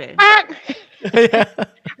stupid.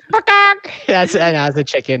 That's a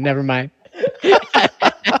chicken. Never mind.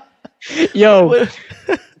 Yo,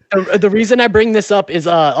 the reason I bring this up is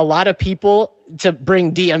a lot of people, to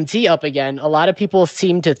bring DMT up again, a lot of people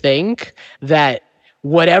seem to think that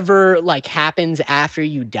whatever like happens after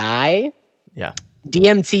you die,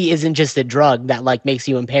 DMT isn't just a drug that like makes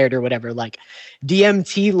you impaired or whatever. Like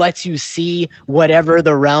DMT lets you see whatever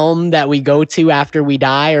the realm that we go to after we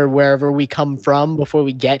die, or wherever we come from before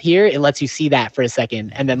we get here. It lets you see that for a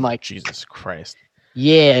second, and then like, Jesus Christ.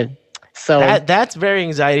 Yeah. So that's very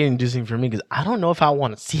anxiety inducing for me, because I don't know if I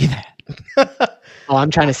want to see that. Oh, I'm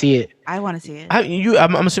trying to see it. I want to see it.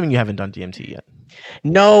 I'm assuming you haven't done DMT yet.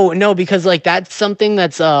 No, because like that's something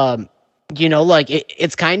that's like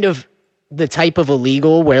it's kind of the type of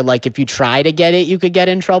illegal where like if you try to get it, you could get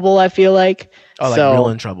in trouble. I feel like. Oh, like So real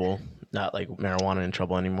in trouble, not like marijuana in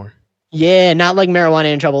trouble anymore. yeah, not like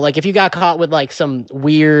marijuana in trouble. Like if you got caught with like some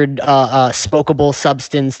weird smokable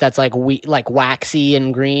substance that's like like waxy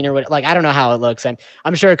and green or what, like I don't know how it looks.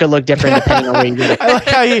 I'm sure it could look different depending on where you get it. I like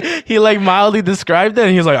how he like mildly described it,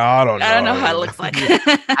 and he's like, oh, I don't know. I don't know how it looks like.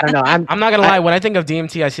 I don't know. I'm not gonna lie. When I think of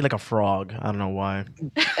DMT, I see like a frog. I don't know why.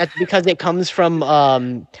 That's because it comes from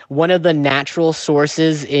one of the natural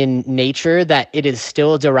sources in nature that it is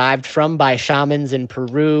still derived from by shamans in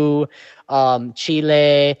Peru,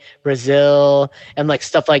 Chile, Brazil, and like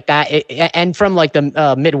stuff like that. And from like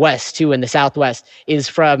the Midwest too, in the Southwest, is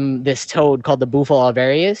from this toad called the Bufo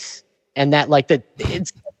alvarius, and that like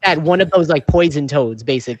it's that one of those like poison toads,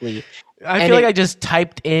 basically. I feel like I just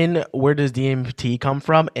typed in where does DMT come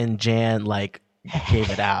from, and Jan like gave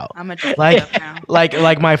it out. I'm gonna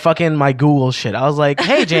like my Google shit. I was like,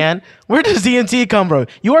 hey Jan, where does DMT come from?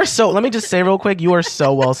 You are so. Let me just say real quick, you are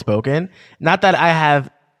so well spoken. Not that I have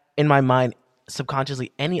in my mind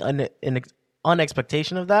subconsciously any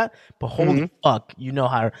unexpectation of that, but holy fuck, you know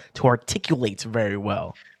how to articulate very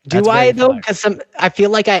well. Do I though? Because I feel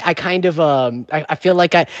like I kind of I feel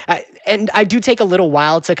like I and I do take a little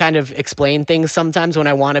while to kind of explain things sometimes when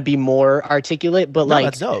I want to be more articulate. But like,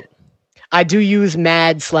 that's dope. I do use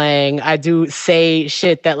mad slang. I do say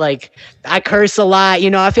shit that like I curse a lot. You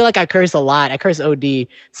know, I feel like I curse a lot. I curse OD.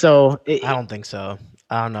 So I don't think so.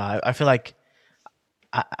 I don't know. I feel like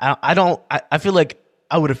I don't. I feel like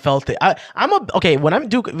I would have felt it. Okay. When I'm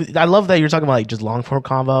I love that you're talking about like just long form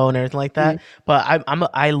convo and everything like that. But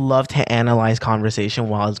I love to analyze conversation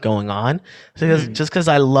while it's going on. Because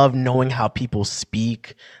I love knowing how people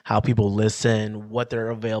speak, how people listen, what they're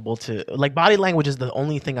available to. Like body language is the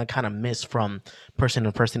only thing I kind of miss from person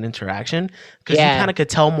to person interaction. Because you kind of could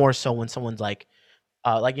tell more so when someone's like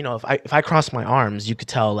you know, if I cross my arms, you could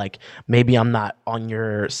tell like maybe I'm not on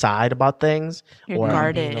your side about things, or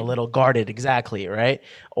I'm being a little guarded, exactly, right?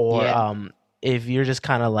 Or if you're just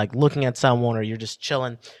kind of like looking at someone, or you're just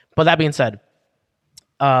chilling. But that being said,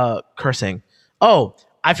 cursing. Oh,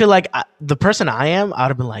 I feel like the person I am, I'd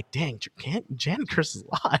have been like, dang, Jan curses a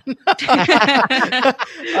lot.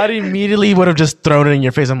 I'd immediately would have just thrown it in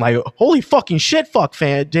your face. I'm like, holy fucking shit, fuck,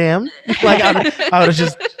 fan, damn. Like I would have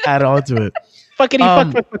just added on to it. Fuck,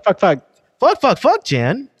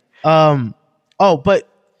 Jan. But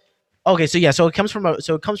okay, so it comes from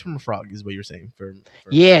a frog, is what you're saying.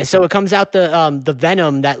 So it comes out the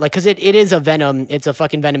venom that like, because it is a venom. It's a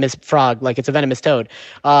fucking venomous frog. Like it's a venomous toad.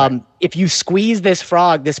 If you squeeze this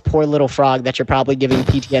frog, this poor little frog that you're probably giving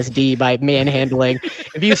PTSD by manhandling,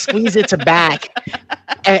 if you squeeze its back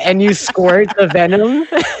and you squirt the venom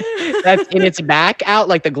that's in its back out,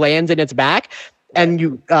 like the glands in its back, and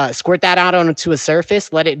you squirt that out onto a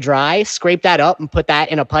surface, let it dry, scrape that up, and put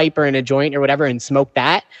that in a pipe or in a joint or whatever, and smoke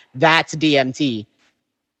that. That's DMT.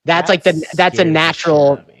 That's a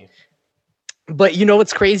natural. But you know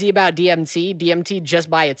what's crazy about DMT? DMT just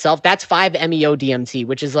by itself, that's 5-MeO DMT,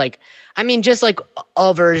 which is like, I mean, just like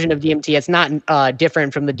a version of DMT. It's not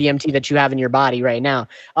different from the DMT that you have in your body right now.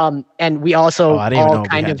 And we also I didn't even know we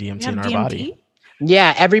had DMT in our body.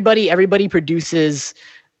 Yeah, everybody produces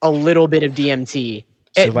a little bit of DMT.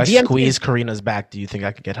 So if I squeeze Karina's back, do you think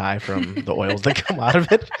I could get high from the oils that come out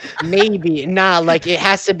of it? Maybe. Nah, like it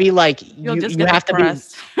has to be like you have to be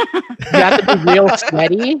real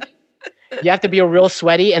sweaty. You have to be real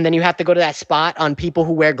sweaty, and then you have to go to that spot on people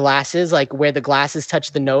who wear glasses, like where the glasses touch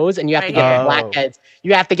the nose, and you have to get the blackheads.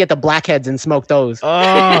 You have to get the blackheads and smoke those.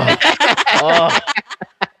 Oh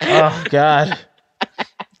God.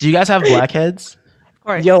 Do you guys have blackheads? Of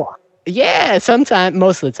course. Yo. Yeah, sometimes,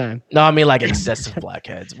 most of the time. No, I mean like excessive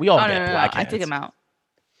blackheads. We all get blackheads. I take them out.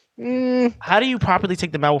 How do you properly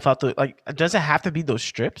take them out without does it have to be those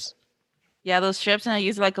strips? Yeah, those strips, and I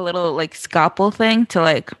use like a little like scalpel thing to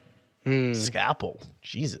like. Scalpel?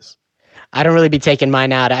 Jesus. I don't really be taking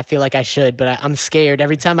mine out. I feel like I should, but I'm scared.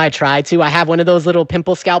 Every time I try to, I have one of those little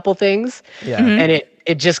pimple scalpel things. Yeah. And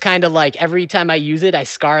it just kind of like every time I use it, I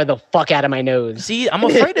scar the fuck out of my nose. See, I'm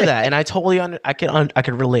afraid of that, and I totally I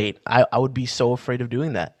could relate. I would be so afraid of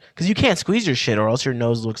doing that because you can't squeeze your shit, or else your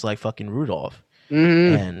nose looks like fucking Rudolph,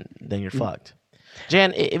 and then you're fucked.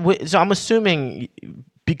 Jan, so I'm assuming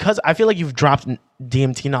because I feel like you've dropped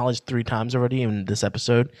DMT knowledge 3 times already in this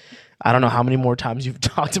episode. I don't know how many more times you've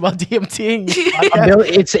talked about DMT.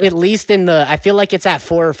 It's at least I feel like it's at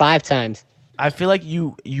 4 or 5 times. I feel like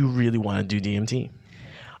you really want to do DMT.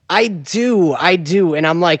 I do. And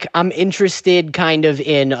I'm interested kind of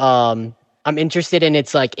in, I'm interested in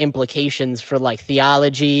its like implications for like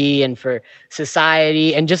theology and for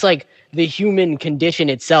society and just like the human condition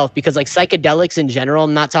itself, because like psychedelics in general,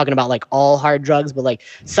 I'm not talking about like all hard drugs, but like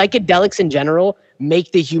psychedelics in general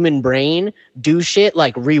make the human brain do shit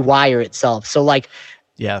like rewire itself. So like,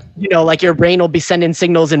 Yeah. you know, like your brain will be sending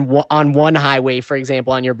signals on one highway, for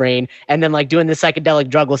example, on your brain, and then like doing the psychedelic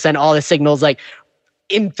drug will send all the signals like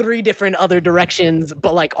in 3 different other directions,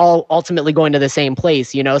 but like all ultimately going to the same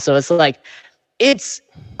place, you know? So it's like, it's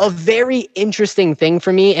a very interesting thing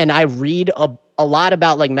for me. And I read a lot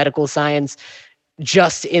about like medical science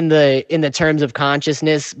just in the terms of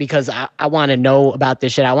consciousness, because I want to know about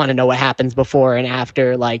this shit. I want to know what happens before and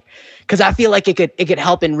after, like, because I feel like it could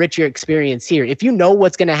help enrich your experience here. If you know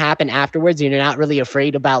what's going to happen afterwards and you're not really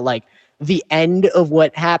afraid about like the end of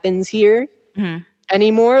what happens here,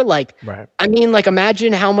 anymore, like Right. I mean, like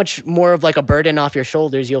imagine how much more of like a burden off your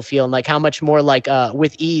shoulders you'll feel, and like how much more like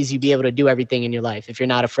with ease you'd be able to do everything in your life if you're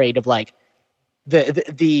not afraid of like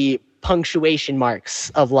the punctuation marks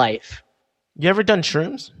of life. You ever done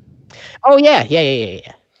shrooms? Oh yeah.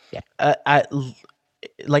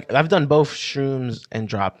 I've done both shrooms and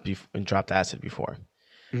dropped acid before.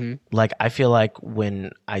 Like I feel like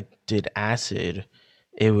when I did acid,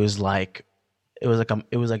 it was like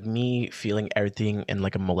me feeling everything in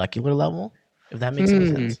like a molecular level. If that makes any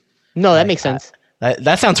sense. No, that Like, makes sense.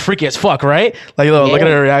 That sounds freaky as fuck, right? Like, look at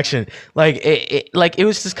her reaction. Like, it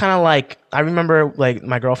was just kind of like, I remember, like,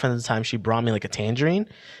 my girlfriend at the time, she brought me, like, a tangerine,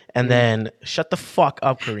 and then, shut the fuck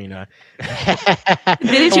up, Karina.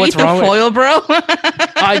 Didn't you eat the foil, bro?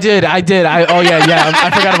 I did. I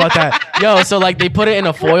forgot about that. Yo, so, like, they put it in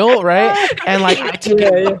a foil, right? And, like, I took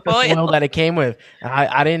the foil that it came with. And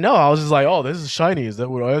I didn't know. I was just like, oh, this is shiny. Is that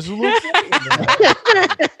what acid looks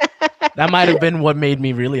like? That might have been what made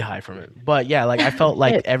me really high from it. But yeah, like I felt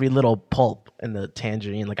like every little pulp in the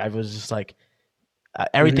tangerine, like I was just like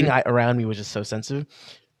everything around me was just so sensitive.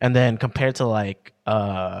 And then compared to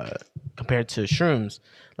shrooms,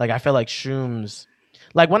 like I feel like shrooms,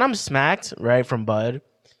 like when I'm smacked right from bud,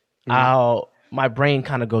 my brain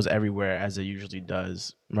kind of goes everywhere as it usually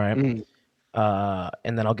does, right?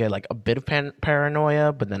 And then I'll get like a bit of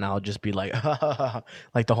paranoia, but then I'll just be like,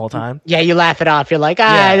 like the whole time. Yeah, you laugh it off. You're like,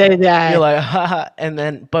 You're like, and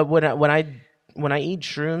then, but when I eat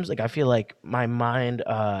shrooms, like I feel like my mind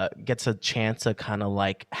gets a chance to kind of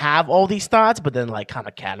like have all these thoughts, but then like kind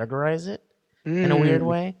of categorize it in a weird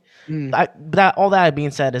way. All that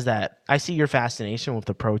being said is that I see your fascination with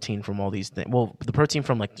the protein from all these things. Well, the protein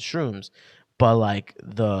from like the shrooms, but like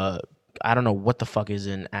I don't know what the fuck is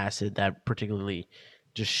in acid that particularly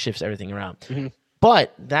just shifts everything around.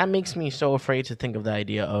 But that makes me so afraid to think of the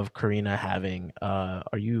idea of Karina having. What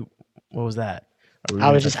was that?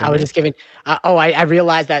 I was just giving. I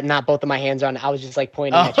realized that not both of my hands are on. I was just like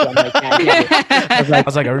pointing at you. I'm like, I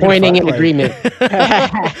was like pointing in agreement.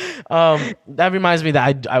 That reminds me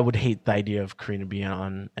that I would hate the idea of Karina being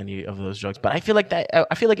on any of those drugs, but I feel like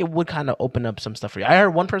it would kind of open up some stuff for you. I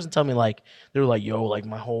heard one person tell me like they were like, "Yo, like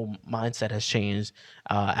my whole mindset has changed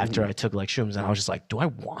after I took like shrooms," and I was just like, "Do I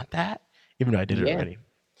want that?" Even though I did it already.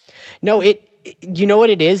 No, you know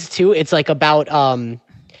what it is too. It's like about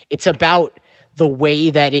the way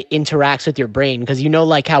that it interacts with your brain, because you know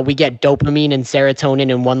like how we get dopamine and serotonin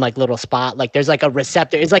in one like little spot, like there's like a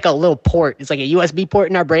receptor, it's like a little port, it's like a USB port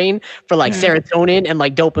in our brain for like serotonin and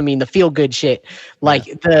like dopamine, the feel good shit. Like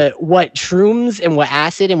what shrooms and what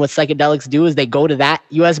acid and what psychedelics do is they go to that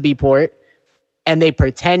USB port and they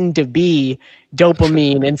pretend to be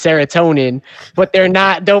dopamine and serotonin, but they're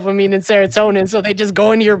not dopamine and serotonin, so they just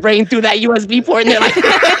go into your brain through that USB port and they're like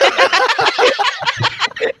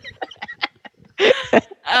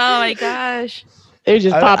oh my gosh, they're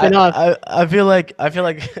just popping off. I feel like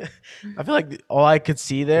all I could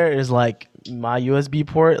see there is like my USB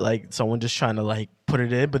port, like someone just trying to like put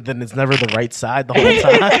it in, but then it's never the right side the whole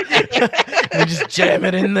time. You just jam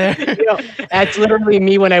it in there. You know, that's literally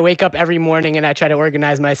me when I wake up every morning and I try to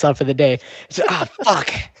organize myself for the day. So, fuck.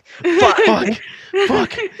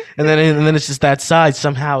 And then it's just that side.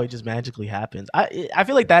 Somehow it just magically happens. I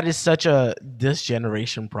feel like that is such a this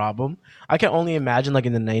generation problem. I can only imagine like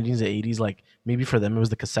in the 90s and 80s, like maybe for them it was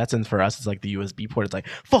the cassettes, and for us it's like the USB port. It's like,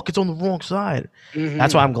 fuck, it's on the wrong side.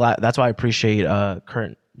 That's why I'm glad. That's why I appreciate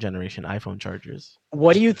current generation iPhone chargers.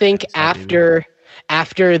 What do you think after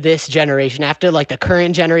this generation, after like the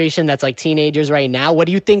current generation that's like teenagers right now, what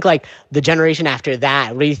do you think like the generation after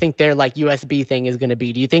that, what do you think their like USB thing is going to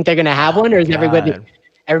be? Do you think they're going to have one, or is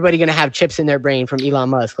everybody going to have chips in their brain from Elon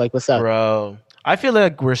Musk? Like, what's up? Bro, I feel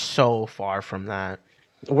like we're so far from that.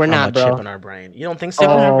 We're from a not, bro. chip in our brain. You don't think Chip in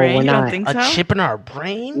so? our Oh, brain? we're You don't not. think A so? chip in our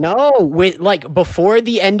brain? No, with like before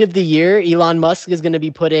the end of the year, Elon Musk is going to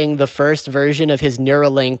be putting the first version of his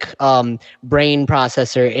Neuralink brain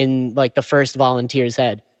processor in like the first volunteer's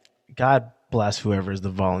head. God bless whoever is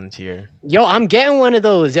the volunteer. Yo, I'm getting one of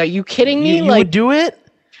those. Are you kidding me? You Like, would do it?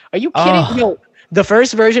 are you kidding? Oh, Yo, the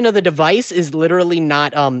first version of the device is literally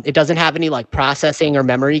not it doesn't have any like processing or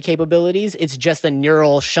memory capabilities. It's just a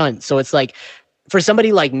neural shunt. So it's like for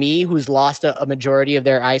somebody like me who's lost a majority of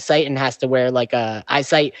their eyesight and has to wear like a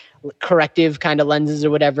eyesight corrective kind of lenses or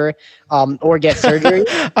whatever, or get surgery.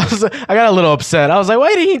 I got a little upset. I was like, why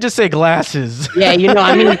didn't he just say glasses? Yeah, you know,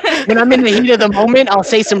 I mean, when I'm in the heat of the moment, I'll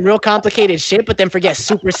say some real complicated shit, but then forget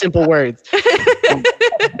super simple words.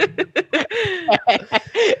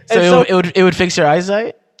 So it would fix your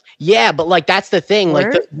eyesight? Yeah, but like that's the thing. Like,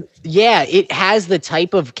 Word? yeah, it has the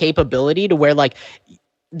type of capability to where like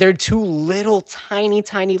they're two little tiny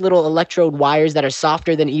little electrode wires that are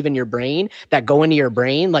softer than even your brain that go into your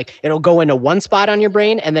brain. Like it'll go into one spot on your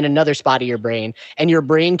brain and then another spot of your brain, and your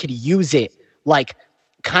brain could use it like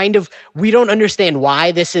kind of. We don't understand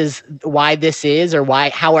why this is or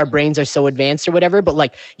why how our brains are so advanced or whatever, but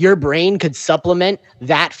like your brain could supplement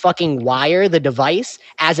that fucking wire, the device,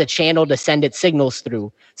 as a channel to send its signals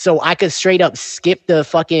through. So I could straight up skip the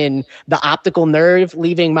optical nerve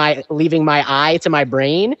leaving my eye to my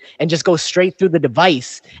brain and just go straight through the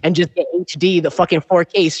device and just get HD, the fucking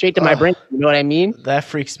 4K straight to my brain. You know what I mean? That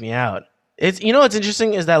freaks me out. It's what's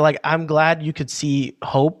interesting is that like I'm glad you could see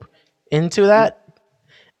hope into that.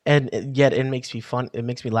 And yet it makes me fun. It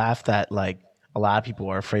makes me laugh that like a lot of people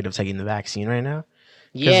are afraid of taking the vaccine right now.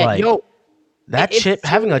 Yeah, like, yo, that chip,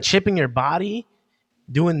 having a chip in your body,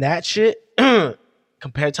 doing that shit,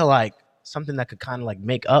 compared to like something that could kind of like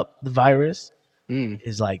make up the virus,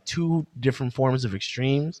 is like two different forms of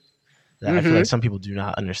extremes that I feel like some people do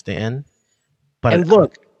not understand. But and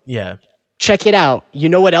look, yeah, check it out. You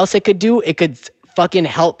know what else it could do? It could fucking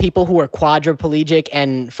help people who are quadriplegic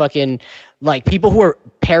and fucking like people who are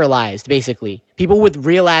paralyzed, basically. People with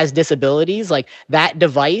realized disabilities, like that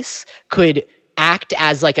device could act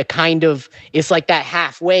as like a kind of, it's like that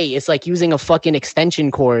halfway. It's like using a fucking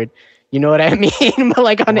extension cord. You know what I mean? But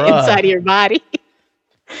like on the inside of your body.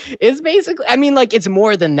 It's basically, I mean, like it's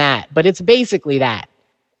more than that, but it's basically that.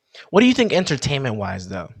 What do you think entertainment wise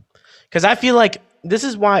though? Because I feel like this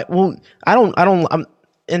is why, well, I'm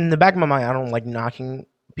in the back of my mind, I don't like knocking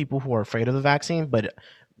people who are afraid of the vaccine, but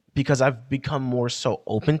because I've become more so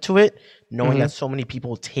open to it, knowing that so many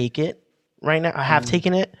people take it right now, I have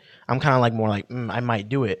taken it, I'm kind of like more like, I might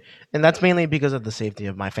do it. And that's mainly because of the safety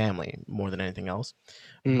of my family more than anything else.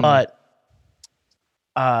 But,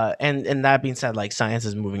 and that being said, like science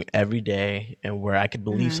is moving every day and where I could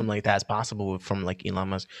believe something like that is possible from like Elon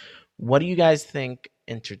Musk. What do you guys think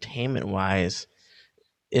entertainment wise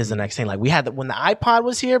is the next thing? Like we had when the iPod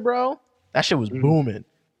was here, bro, that shit was booming.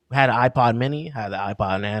 We had an iPod mini, had the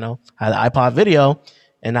iPod nano, had the iPod video,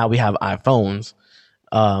 and now we have iPhones.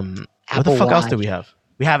 What the fuck else do we have?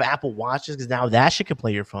 We have Apple Watches because now that shit can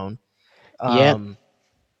play your phone. Yeah.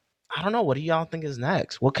 I don't know. What do y'all think is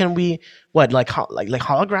next? What can we? What like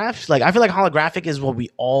holographs? Like I feel like holographic is what we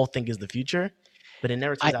all think is the future, but it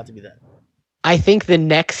never turns out to be that. I think the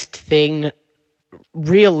next thing,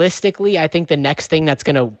 realistically, I think the next thing that's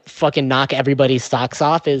gonna fucking knock everybody's socks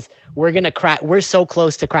off is we're so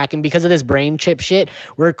close to cracking, because of this brain chip shit,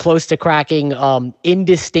 we're close to cracking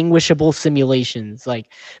indistinguishable simulations,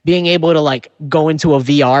 like being able to like go into a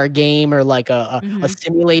VR game or like a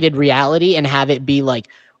simulated reality and have it be like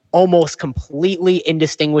almost completely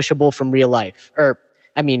indistinguishable from real life. Or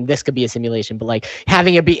I mean, this could be a simulation, but like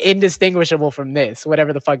having it be indistinguishable from this,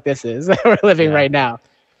 whatever the fuck this is that we're living right now.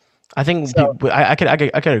 I think I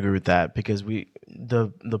could agree with that, because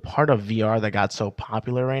the part of VR that got so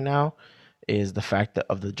popular right now is the fact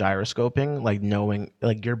of the gyroscoping, like knowing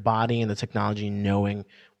like your body and the technology knowing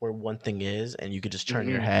where one thing is, and you could just turn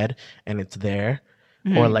your head and it's there,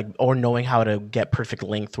 or knowing how to get perfect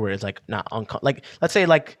length where it's like not like let's say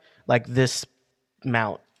like this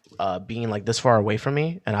mount being like this far away from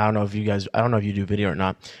me, and I don't know if you do video or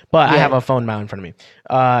not, but I have a phone mount in front of me,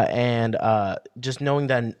 and just knowing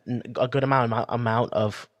that a good amount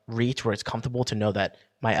of reach where it's comfortable to know that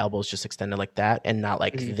my elbow is just extended like that and not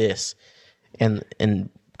like this, in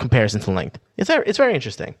comparison to length. It's very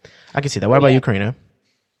interesting. I can see that. What about you, Karina?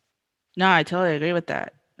 No, I totally agree with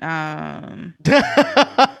that. Nah,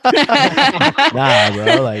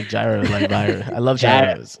 bro, like gyros, like gyros. I love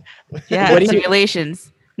gyros. Yeah,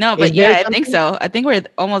 simulations. No, but yeah, I think so. I think we're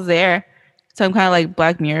almost there. Some kind of like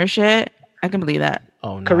Black Mirror shit. I can believe that.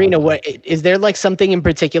 Oh no. Karina, what is there like something in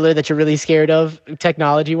particular that you're really scared of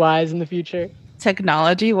technology wise in the future?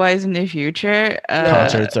 Technology wise in the future,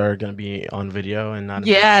 Concerts are gonna be on video and not.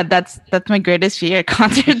 yeah, that's my greatest fear.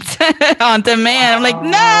 Concerts on demand. I'm like,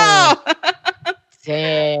 Oh, no.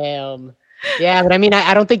 damn. Yeah, but I mean,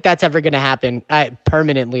 I don't think that's ever gonna happen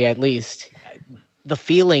permanently, at least. The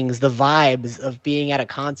feelings, the vibes of being at a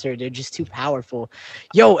concert, they're just too powerful.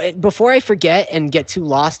 Yo, before I forget and get too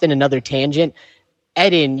lost in another tangent,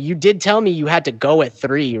 Eddin, you did tell me you had to go at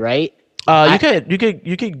 3, right? We could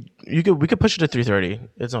push it to 3:30.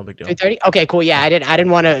 It's no big deal. 3:30? Okay, cool. Yeah, I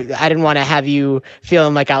didn't want to have you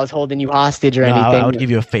feeling like I was holding you hostage or No, anything. I would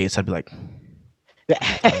give you a face. I'd be like,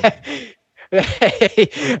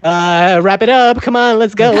 wrap it up. Come on,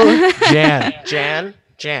 let's go. Jan,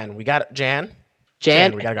 we got it.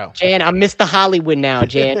 Jan, we gotta go. Jan, I'm Mr. Hollywood now,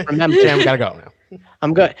 Jan. Remember, Jan, we gotta go now.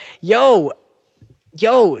 I'm good.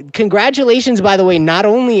 Yo, congratulations, by the way, not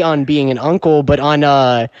only on being an uncle, but on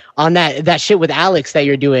that shit with Alex that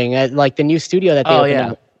you're doing at like the new studio that they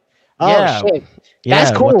opened up. Oh yeah. shit. Yeah,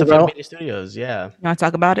 That's cool, what the bro. Fuck Media Studios, yeah. You want to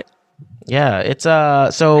talk about it? Yeah, it's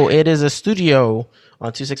so it is a studio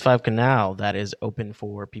on 265 Canal that is open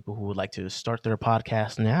for people who would like to start their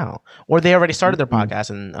podcast now, or they already started their podcast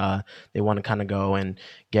and they want to kind of go and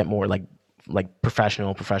get more like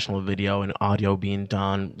professional video and audio being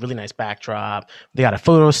done. Really nice backdrop. They got a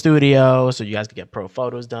photo studio, so you guys can get pro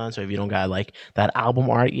photos done. So if you don't got like that album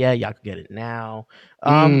art yet, y'all can get it now.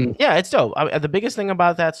 Yeah, it's dope. The biggest thing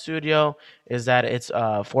about that studio is that it's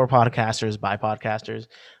for podcasters by podcasters.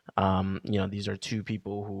 These are two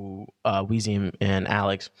people who Weezy and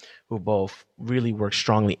Alex, who both really work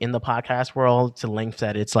strongly in the podcast world to length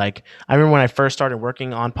that it's like, I remember when I first started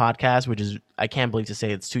working on podcasts, which is, I can't believe to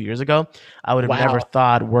say it's 2 years ago, I would have never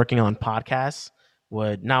thought working on podcasts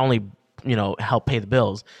would not only help pay the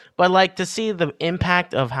bills, but like to see the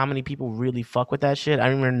impact of how many people really fuck with that shit. I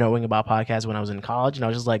remember knowing about podcasts when I was in college, and I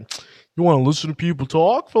was just like, you want to listen to people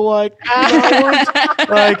talk for like 2 hours?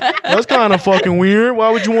 Like, that's kind of fucking weird.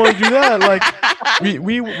 Why would you want to do that? Like,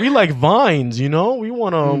 we like vines, we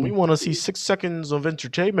want to see 6 seconds of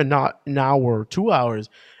entertainment, not an hour, 2 hours.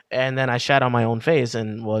 And then I shat on my own face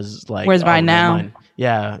and was like, where's Vine now? Vine.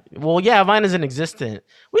 Yeah. Well, yeah, Vine isn't existent.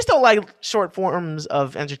 We still like short forms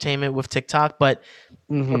of entertainment with TikTok, but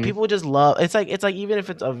people just love, it's like even if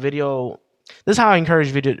it's a video, this is how I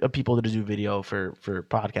encourage people to do video for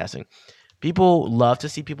podcasting. People love to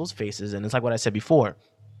see people's faces, and it's like what I said before.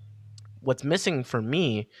 What's missing for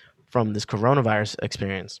me from this coronavirus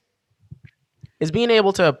experience is being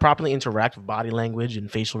able to properly interact with body language and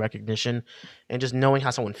facial recognition and just knowing how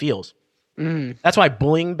someone feels. That's why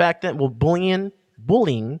bullying back then, bullying,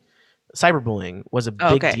 cyberbullying was a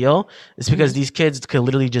big deal. It's because these kids could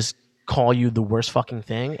literally just call you the worst fucking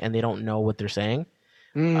thing and they don't know what they're saying.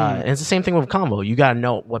 And it's the same thing with combo. You got to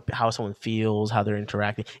know how someone feels, how they're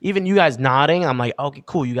interacting. Even you guys nodding, I'm like, okay,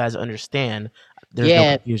 cool. You guys understand. There's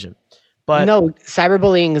no confusion. But no,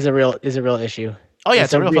 cyberbullying is a real issue. Oh yeah,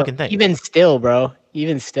 it's a real fucking thing. Even still, bro.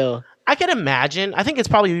 Even still. I can imagine. I think it's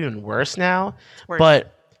probably even worse now.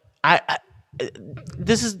 But I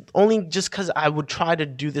this is only just because I would try to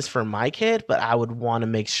do this for my kid, but I would want to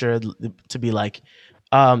make sure to be like,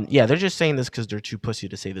 they're just saying this because they're too pussy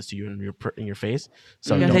to say this to you in your face.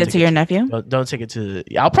 So you gonna say it to your nephew? Don't take it to.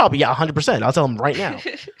 Yeah, I'll probably 100%. I'll tell him right now.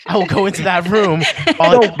 I will go into that room.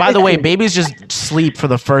 By the way, babies just sleep for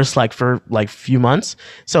the first for few months.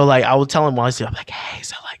 So I will tell him while I sleep. I'm like, hey,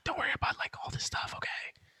 so don't worry about all this stuff, okay?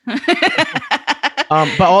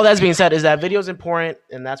 But all that's being said is that video is important,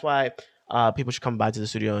 and that's why people should come by to the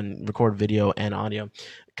studio and record video and audio,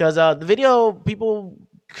 because the video people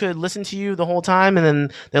could listen to you the whole time, and then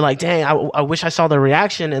they're like, dang, I wish I saw the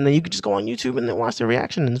reaction, and then you could just go on YouTube and then watch the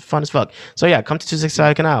reaction, and it's fun as fuck. So yeah, come to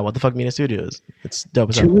 265 Canal. What the fuck Media Studios? It's dope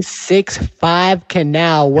as hell. 265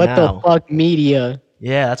 Canal. What the fuck Media?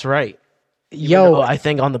 Yeah, that's right. Yo, I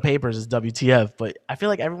think on the papers it's WTF, but I feel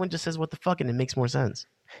like everyone just says what the fuck and it makes more sense.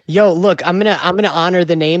 Yo, look, I'm gonna honor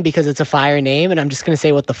the name because it's a fire name, and I'm just gonna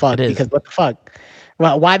say what the fuck, because what the fuck.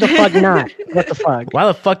 Well, why the fuck not? What the fuck? Why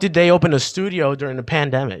the fuck did they open a studio during the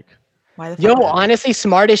pandemic? Why the fuck honestly,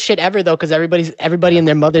 smartest shit ever though, because everybody and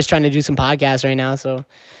their mother's trying to do some podcasts right now, so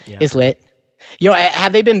it's lit. Yo,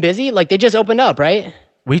 have they been busy? Like they just opened up, right?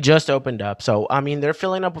 We just opened up, so I mean they're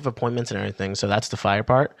filling up with appointments and everything, so that's the fire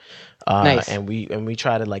part. Nice. And we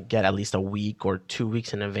try to get at least a week or 2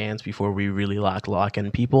 weeks in advance before we really lock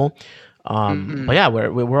in people. But yeah,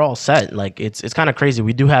 we're all set. It's kind of crazy.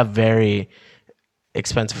 We do have very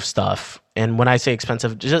expensive stuff, and when I say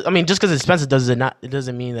expensive, just because it's expensive it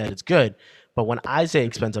doesn't mean that it's good. But when I say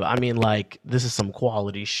expensive, I mean this is some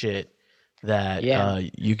quality shit that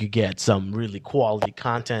you could get some really quality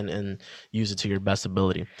content and use it to your best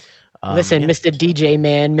ability. Listen, Mr.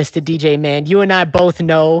 DJ man, you and I both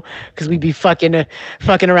know because we be fucking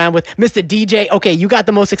around with Mr. DJ. Okay, you got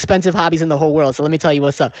the most expensive hobbies in the whole world, so let me tell you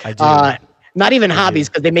what's up. I do. Not even hobbies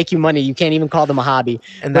because they make you money. You can't even call them a hobby.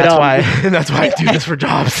 And that's why I do this for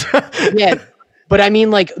jobs. Yeah. But I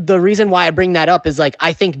mean, like, the reason why I bring that up is, like,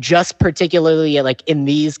 I think just particularly, like, in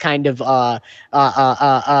these kind of,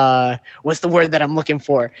 what's the word that I'm looking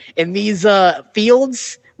for? In these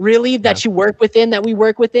fields, really, that you work within, that we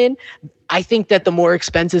work within, I think that the more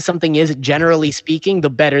expensive something is, generally speaking, the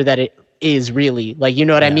better that it is, really. Like, you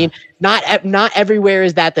know what I mean? Not everywhere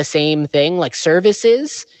is that the same thing. Like,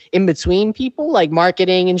 services in between people, like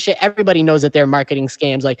marketing and shit, everybody knows that they're marketing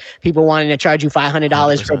scams. Like, people wanting to charge you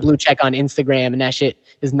 $500 for a blue check on Instagram, and that shit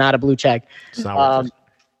is not a blue check. It's not worth it.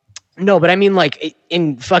 No, but I mean, like,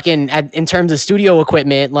 in terms of studio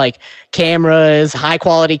equipment, like cameras, high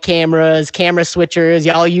quality cameras, camera switchers,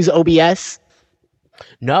 y'all use OBS?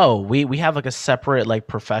 No, we have like a separate like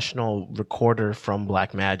professional recorder from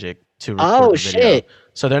Blackmagic to record the video. Shit.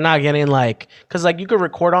 So they're not getting like, because like you could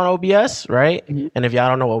record on OBS, right? Mm-hmm. And if y'all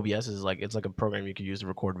don't know, OBS is like, it's like a program you could use to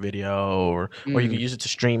record video or you could use it to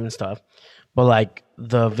stream and stuff. But like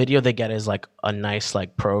the video they get is like a nice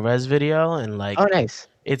like ProRes video, and like nice.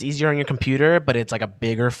 It's easier on your computer, but it's like a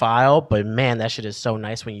bigger file. But man, that shit is so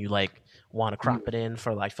nice when you like want to crop it in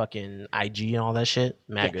for like fucking IG and all that shit.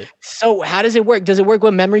 Mad good. So how does it work? Does it work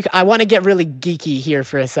with memory? I want to get really geeky here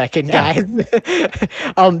for a second, guys.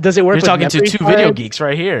 Does it work? You're talking to two video geeks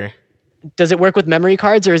right here. Does it work with memory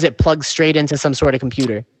cards, or is it plugged straight into some sort of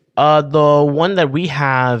computer? The one that we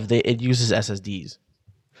have, it uses SSDs.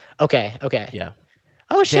 Okay. Yeah.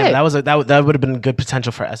 Oh shit! Damn, that would have been good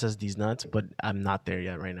potential for SSDs nuts, but I'm not there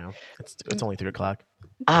yet right now. It's only 3:00.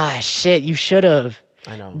 Ah shit! You should have.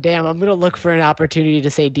 I know. Damn, I'm gonna look for an opportunity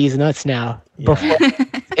to say D's nuts now. Yeah. Before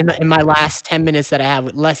in my last 10 minutes that I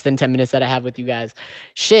have, less than 10 minutes that I have with you guys.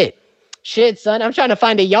 Shit, son. I'm trying to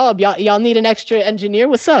find a job. Y'all need an extra engineer.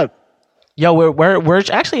 What's up? Yo, we're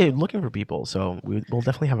actually looking for people, so we'll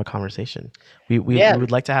definitely have a conversation. We would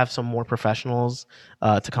like to have some more professionals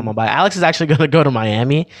to come on by. Alex is actually going to go to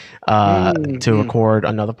Miami to record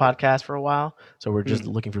another podcast for a while, so we're just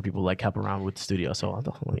looking for people like help around with the studio. So I'll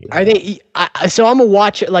definitely. Are they? So I'm a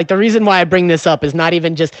watcher. Like, the reason why I bring this up is not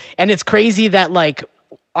even just, and it's crazy that like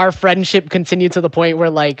our friendship continued to the point where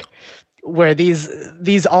like. Where these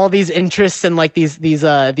all these interests and like these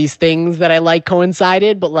things that I like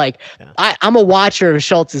coincided, but like I'm a watcher of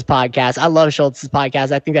Schultz's podcast. I love Schultz's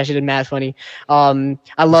podcast. I think that shit is mad funny.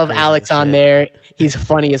 I love Alex on there. He's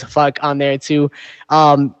funny as fuck on there too.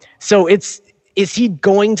 So is he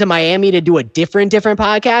going to Miami to do a different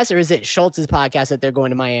podcast, or is it Schultz's podcast that they're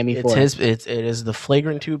going to Miami for? It is the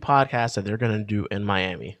Flagrant 2 podcast that they're gonna do in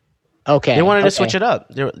Miami. Okay. They wanted to switch it up.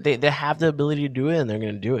 They have the ability to do it, and they're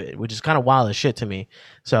gonna do it, which is kind of wild as shit to me.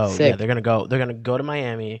 So yeah, they're gonna go to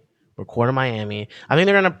Miami, record in Miami. I think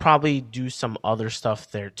they're gonna probably do some other stuff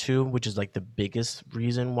there too, which is like the biggest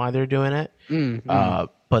reason why they're doing it.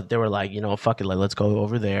 But they were like, fuck it, like let's go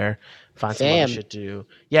over there, find some other shit to do.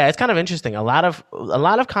 Yeah, it's kind of interesting. A lot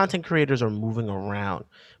of content creators are moving around.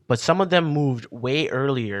 But some of them moved way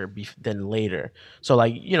earlier than later. So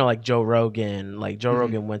like, like Joe Rogan,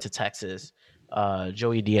 Rogan went to Texas.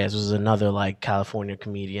 Joey Diaz was another like California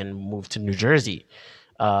comedian, moved to New Jersey.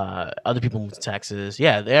 Other people moved to Texas.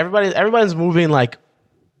 Yeah, everybody's moving like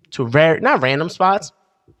to not random spots,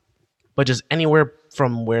 but just anywhere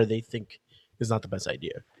from where they think is not the best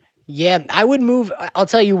idea. Yeah, I would move. I'll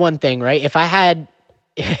tell you one thing, right? If I had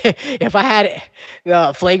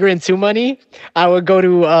Flagrant 2 money, I would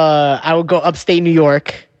go upstate New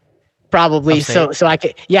York, probably. Upstate. So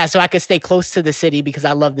I could stay close to the city because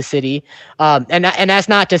I love the city. And that's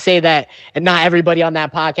not to say that not everybody on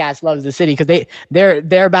that podcast loves the city, because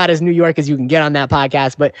they're about as New York as you can get on that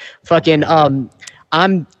podcast. But fucking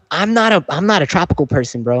I'm not a tropical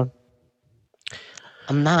person, bro.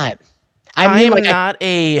 I'm not. I'm not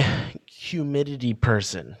a humidity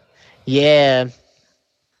person. Yeah.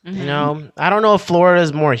 I don't know if Florida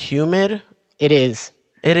is more humid. It is.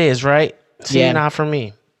 It is, right? See, not for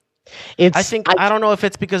me. I don't know if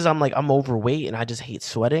it's because I'm overweight and I just hate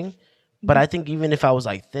sweating. But I think even if I was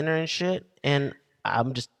like thinner and shit, and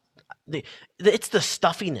I'm just, it's the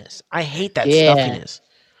stuffiness. I hate that stuffiness.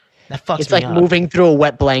 That fucks me up. It's like moving through a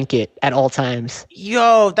wet blanket at all times.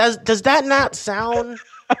 Yo, does that not sound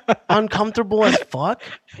uncomfortable as fuck?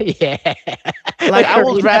 Yeah. Like, I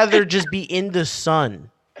would rather just be in the sun,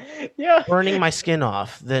 burning my skin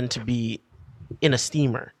off, than to be in a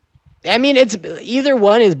steamer. I mean, it's either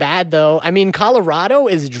one is bad though. I mean, Colorado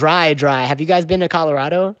is dry. Have you guys been to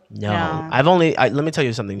Colorado? No, No. let me tell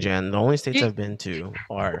you something, Jan. The only states I've been to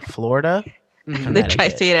are Florida, The Connecticut,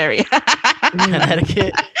 tri-state area.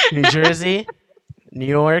 Connecticut, New Jersey, New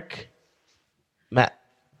York,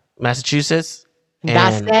 Massachusetts,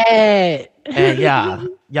 That's and it. and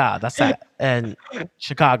yeah, that's that, and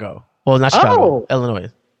Chicago. Well, not Chicago, Oh. Illinois.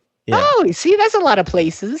 Yeah, Oh, see, that's a lot of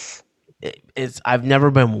places. I've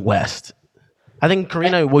never been west. I think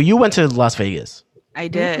Karina. Well, you went to Las Vegas. I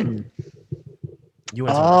did You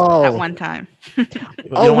went to Las Vegas. at Oh, one time. You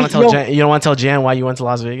don't want to tell yo. Jan. You don't want to tell Jan why you went to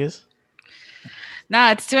Las Vegas.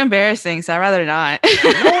 Nah, it's too embarrassing, so I'd rather not. No,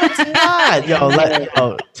 it's not.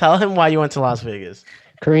 Yo, tell him why you went to Las Vegas.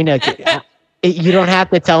 Karina, you don't have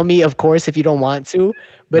to tell me, of course, if you don't want to,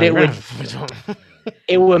 but it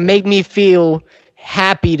would make me feel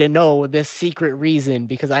happy to know this secret reason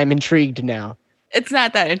because I'm intrigued now. It's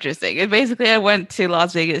not that interesting. Basically, I went to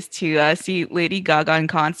Las Vegas to see Lady Gaga in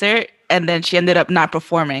concert, and then she ended up not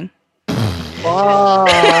performing. Oh,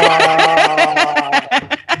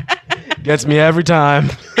 Gets me every time.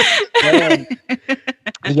 man.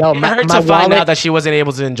 Yo, It hurt to find out that she wasn't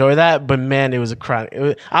able to enjoy that, but man, it was a crime.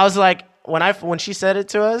 I was like, when she said it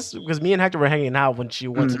to us, because me and Hector were hanging out when she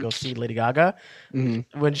went to go see Lady Gaga.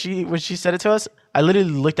 When she said it to us, I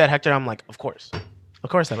literally looked at Hector. I'm like, of course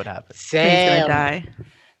that would happen. He's gonna Sam, die.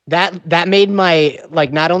 that made my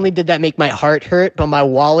not only did that make my heart hurt, but my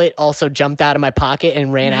wallet also jumped out of my pocket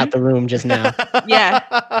and ran out the room just now. Yeah.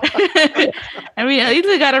 I mean, at least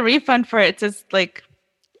I got a refund for it. Just like,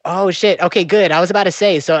 Oh shit. Okay, good. I was about to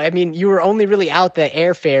say. So I mean, you were only really out the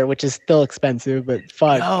airfare, which is still expensive, but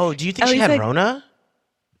fuck. Oh, do you think At she least had like- Rona?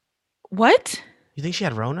 what? You think she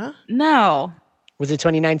had Rona? No. Was it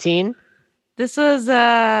 2019? This was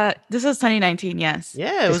 2019, yes.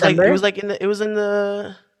 Yeah, it December? was in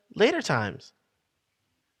the later times.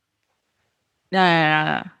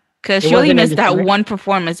 No. Because It she only wasn't in missed that December? one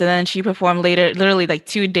performance, and then she performed later, literally like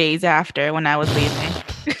 2 days after when I was leaving.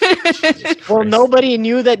 Well, nobody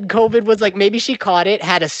knew that COVID was maybe she caught it,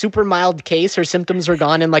 had a super mild case, her symptoms were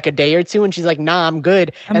gone in like a day or two, and she's like, nah, I'm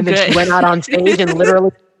good. And then she good. went out on stage and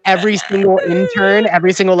literally every single intern,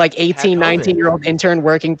 every single 18, COVID. 19-year-old intern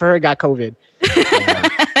working for her got COVID.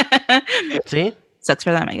 See, Sucks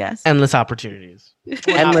for them, I guess. endless opportunities.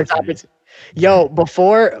 Endless opportunity. Yo,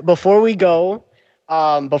 before we go,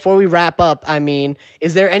 before we wrap up, I mean,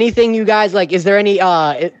 is there anything you guys is there any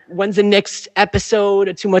when's the next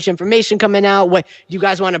episode? Too much information coming out? What you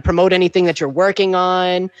guys want to promote anything that you're working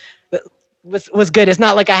on? What's good? It's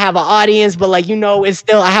not like I have an audience, but it's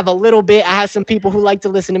still I have a little bit. I have some people who like to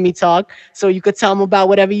listen to me talk, so you could tell them about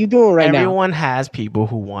whatever you're doing right now. Everyone has people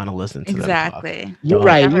who want to listen to them talk. Exactly. You're Don't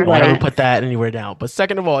right. ever put that anywhere down. But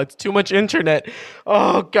second of all, it's too much internet.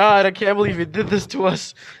 Oh God, I can't believe you did this to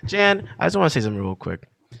us, Jan. I just want to say something real quick.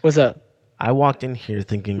 What's up? I walked in here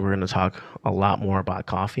thinking we're going to talk a lot more about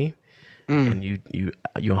coffee, and you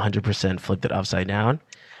 100% flipped it upside down.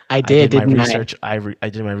 I did my my research. I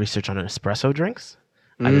did my research on espresso drinks.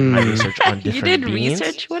 I did my research on different You did beans.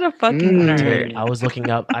 research? What a fucking Dude, nerd. I was looking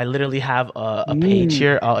up. I literally have a page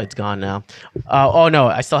here. Oh, it's gone now. Oh no,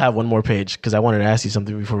 I still have one more page because I wanted to ask you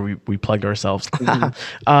something before we plugged ourselves.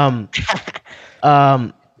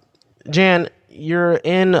 Jan, you're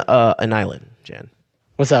in an island. Jan,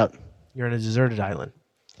 What's up? you're in a deserted island.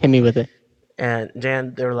 Hit me with it. And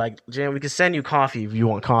Jan, they were like, Jan, we could send you coffee if you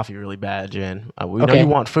want coffee really bad, Jan. We know Okay. you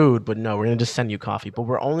want food, but no, we're gonna just send you coffee. But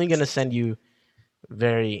we're only gonna send you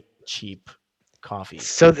very cheap coffee.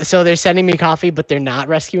 So they're sending me coffee, but they're not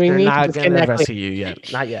rescuing They're me. not Just gonna getting that clear. rescue you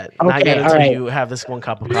yet. Not yet. Okay, Not yet all until right. you have this one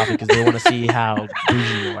cup of coffee because they want to see how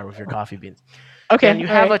bougie you are with your coffee beans. Okay, And you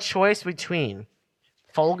all have right. a choice between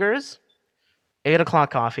Folgers, 8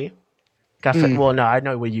 o'clock coffee. Cafe. Well, no, I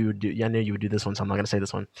know what you would do. I knew you would do this one, so I'm not gonna say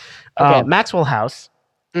this one. Okay. Maxwell House,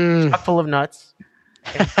 Mm. chock full of nuts.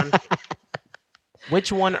 And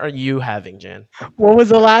which one are you having, Jan? What was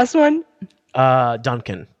the last one?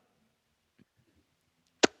 Duncan.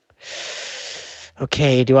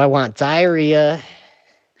 Okay, do I want diarrhea?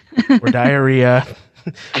 We're diarrhea.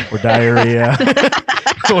 We're diarrhea.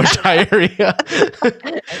 We're diarrhea.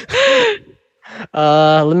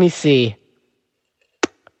 Let me see.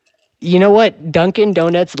 You know what? Dunkin'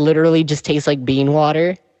 Donuts literally just tastes like bean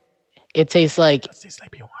water. It tastes like It tastes like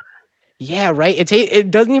bean water. yeah, right. It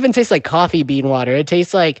doesn't even taste like coffee bean water. It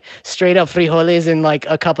tastes like straight up frijoles in like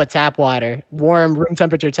a cup of tap water, warm room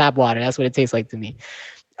temperature tap water. That's what it tastes like to me.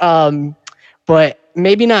 But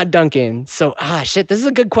maybe not Dunkin'. So this is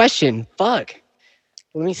a good question. Fuck.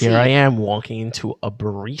 Let me see. Here I am walking into a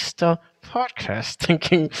barista podcast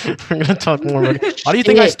thinking we're going to talk more about it. Why do you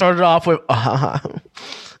think I started off with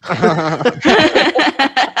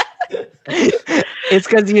It's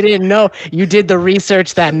because you didn't know. You did the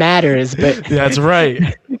research that matters, but That's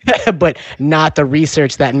right. but not the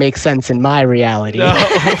research that makes sense in my reality. No.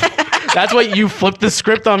 That's why you flipped the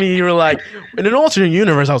script on me. You were like, in an alternate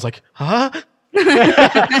universe. I was like, huh?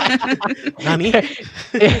 Not me.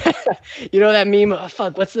 You know that meme?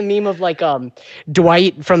 Fuck, what's the meme of like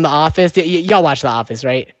Dwight from The Office? Y'all watch The Office,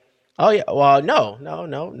 right? Oh yeah. Well, no, nope,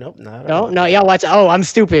 No, y'all watch. Oh, I'm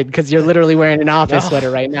stupid because you're literally wearing an office sweater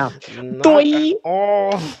right now. Dwight.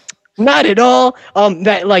 Not at all.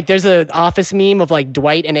 That like there's a Office meme of like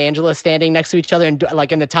Dwight and Angela standing next to each other, and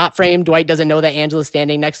like in the top frame, Dwight doesn't know that Angela's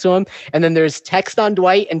standing next to him, and then there's text on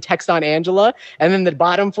Dwight and text on Angela, and then the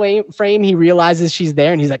bottom frame he realizes she's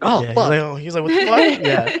there, and he's like, "Oh, yeah, fuck." he's like, what the fuck?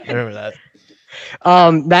 Yeah, I remember that.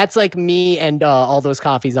 That's like me and all those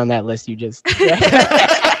coffees on that list you just.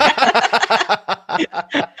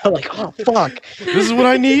 I'm like, oh fuck. This is what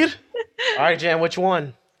I need. All right, Jan, which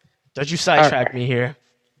one? Don't you sidetrack me here?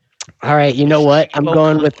 All right, you know what? I'm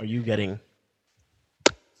going with. Are you getting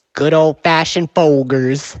good old fashioned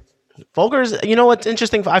Folgers? Folgers? You know what's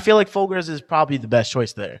interesting? I feel like Folgers is probably the best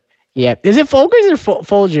choice there. Yeah, is it Folgers or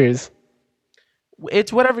Folgers?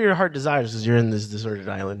 It's whatever your heart desires, because you're in this deserted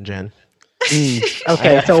island, Jan.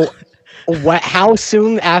 Okay, so what? How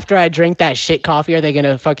soon after I drink that shit coffee are they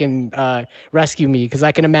gonna fucking rescue me? Because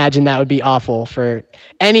I can imagine that would be awful for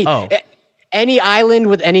any island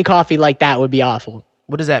with any coffee like that would be awful.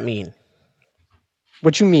 What does that mean?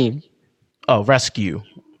 What you mean? Oh, rescue.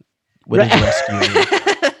 What does rescue mean?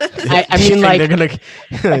 I mean, like they're gonna,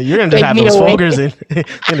 you're gonna just have those Folgers and they're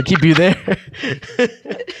gonna keep you there.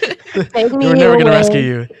 They were never gonna rescue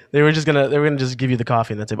you. They were gonna just give you the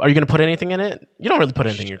coffee and that's it. Are you gonna put anything in it? You don't really put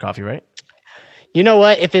anything in your coffee, right? You know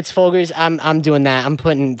what? If it's Folgers, I'm doing that. I'm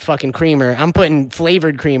putting fucking creamer. I'm putting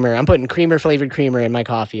flavored creamer. I'm putting flavored creamer in my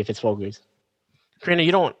coffee if it's Folgers. Karina,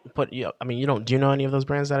 you don't put. You don't. Do you know any of those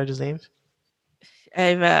brands that I just named?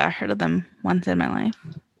 I've heard of them once in my life.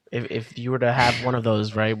 If you were to have one of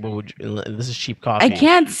those, right? What would you, this is cheap coffee. I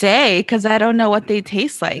can't say because I don't know what they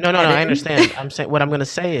taste like. No. I understand. I'm saying what I'm gonna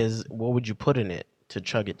say is, what would you put in it to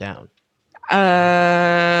chug it down?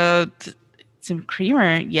 Some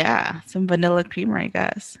creamer, yeah, some vanilla creamer, I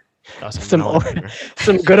guess.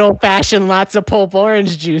 Some good old fashioned lots of pulp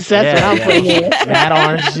orange juice. That's what I'm putting in. Mad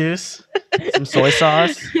orange juice, some soy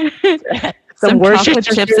sauce, some chocolate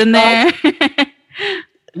chips in there.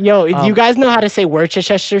 Yo, you guys know how to say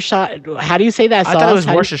Worcestershire sauce? How do you say that sauce? I thought it was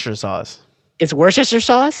Worcestershire sauce. It's Worcestershire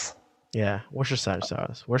sauce? Yeah, Worcestershire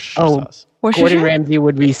sauce. Sauce. Gordon Ramsay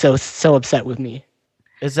would be so upset with me.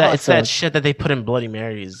 It's that shit that they put in Bloody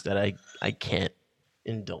Marys that I can't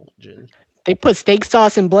indulge in. They put steak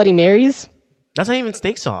sauce in Bloody Marys? That's not even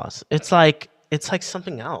steak sauce. It's like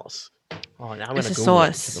something else. Oh, now I'm gonna Google it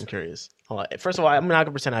because I'm curious. Hold on. First of all, I'm not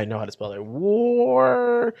gonna pretend I know how to spell it.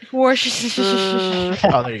 Worcestershire.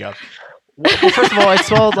 Oh, there you go. Well, first of all, it's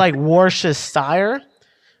spelled like Worcestershire,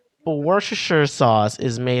 but Worcestershire sauce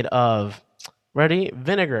is made of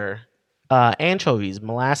vinegar, anchovies,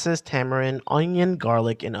 molasses, tamarind, onion,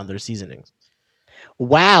 garlic, and other seasonings.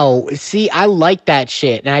 Wow. See, I like that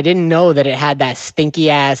shit, and I didn't know that it had that stinky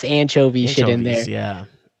ass anchovy shit in there. Yeah.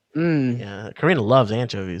 Yeah. Karina loves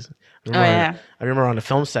anchovies. I remember on the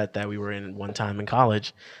film set that we were in one time in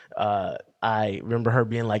college. I remember her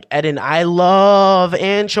being like, "Eddin, I love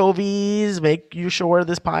anchovies. Make you sure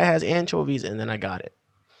this pie has anchovies." And then I got it.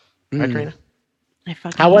 Right, Karina?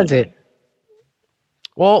 How was it?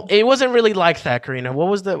 Well, it wasn't really like that, Karina.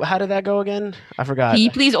 How did that go again? I forgot. Can you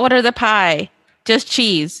please order the pie? Just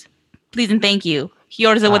cheese. Please and thank you. He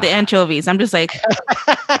orders it with the anchovies. I'm just like.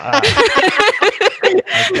 I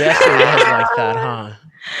guess it was like that, huh?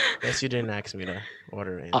 Guess you didn't ask me to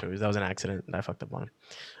order anchovies. That was an accident that I fucked up on.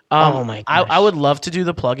 Oh my gosh. I would love to do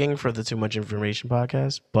the plugging for the Too Much Information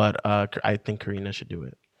podcast, but I think Karina should do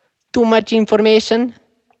it. Too much information?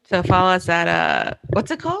 So follow us at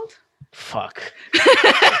what's it called? Fuck.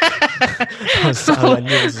 I knew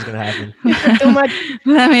this was gonna happen. Too much.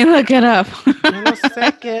 Let me look it up. No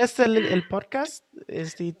sé qué es el podcast.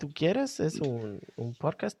 Si tú quieres, es un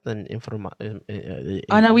podcast de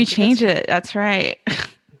Oh no, we changed it. That's right.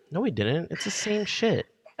 No, we didn't. It's the same shit.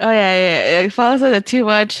 Oh yeah. Follow us at too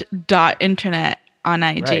much .internet on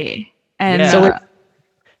IG. Right. And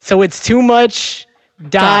so it's too much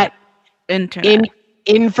internet.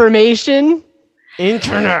 Information.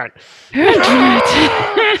 Internet.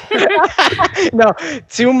 No,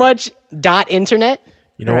 too much internet.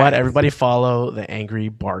 You know what? Everybody follow the Angry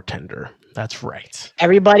Bartender. That's right.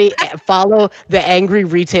 Everybody follow the Angry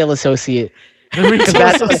Retail Associate. The retail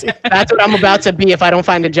That's, associate. that's what I'm about to be if I don't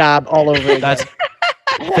find a job all over again. That's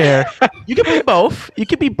fair. You could be both. You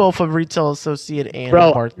could be both a retail associate and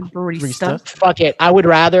Bro, a barista. Fuck it. I would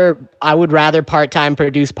rather part-time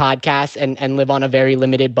produce podcasts and live on a very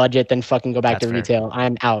limited budget than fucking go back That's to fair. retail.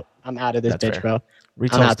 I'm out. I'm out of this That's bitch, fair. bro.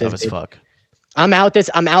 Retail out stuff this as bitch. fuck. I'm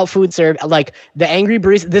out food serve. Like the Angry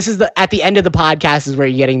Barista. This is at the end of the podcast is where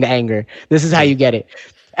you're getting the anger. This is how you get it.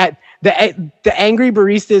 At the Angry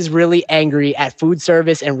Barista is really angry at food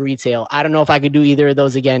service and retail. I don't know if I could do either of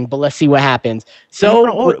those again, but let's see what happens.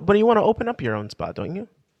 So, but you want to open up your own spot, don't you?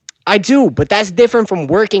 I do, but that's different from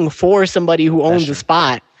working for somebody who owns a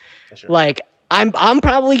spot. Like I'm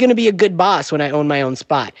probably gonna be a good boss when I own my own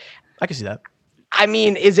spot. I can see that. I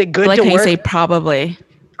mean, is it good like to how work? you say probably.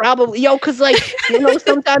 Probably, because like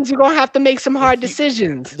sometimes you're gonna have to make some hard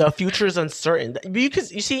decisions. The future is uncertain. But you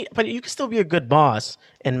can still be a good boss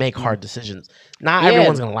and make hard decisions. Not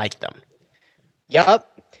everyone's gonna like them.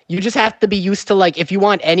 Yup. You just have to be used to, like, if you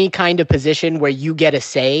want any kind of position where you get a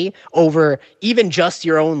say over even just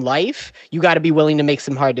your own life, you got to be willing to make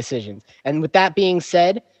some hard decisions. And with that being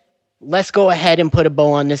said, let's go ahead and put a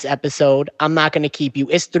bow on this episode. I'm not going to keep you.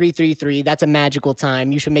 It's 3:33. That's a magical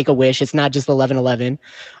time. You should make a wish. It's not just 11:11.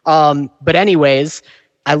 But anyways,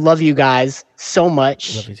 I love you guys so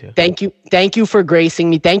much. Love you too. Thank you for gracing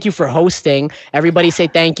me. Thank you for hosting. Everybody say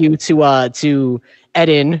thank you to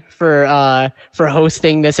Eddin for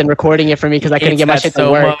hosting this and recording it for me because I couldn't get my shit to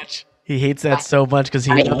work. Much. He hates that so much because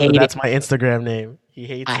he knows that's my Instagram name. He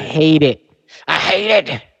hates it. I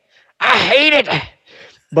hate it.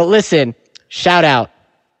 But listen, shout out.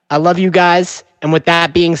 I love you guys. And with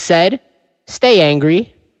that being said, stay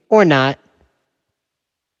angry or not.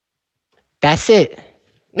 That's it.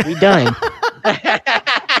 We done.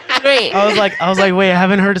 Great. I was like, wait, I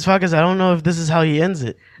haven't heard his podcast. I don't know if this is how he ends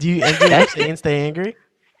it. Do you end it saying stay angry?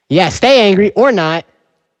 Yeah, stay angry or not.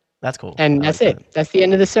 That's cool. And that's it. That's the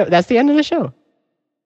end of the show.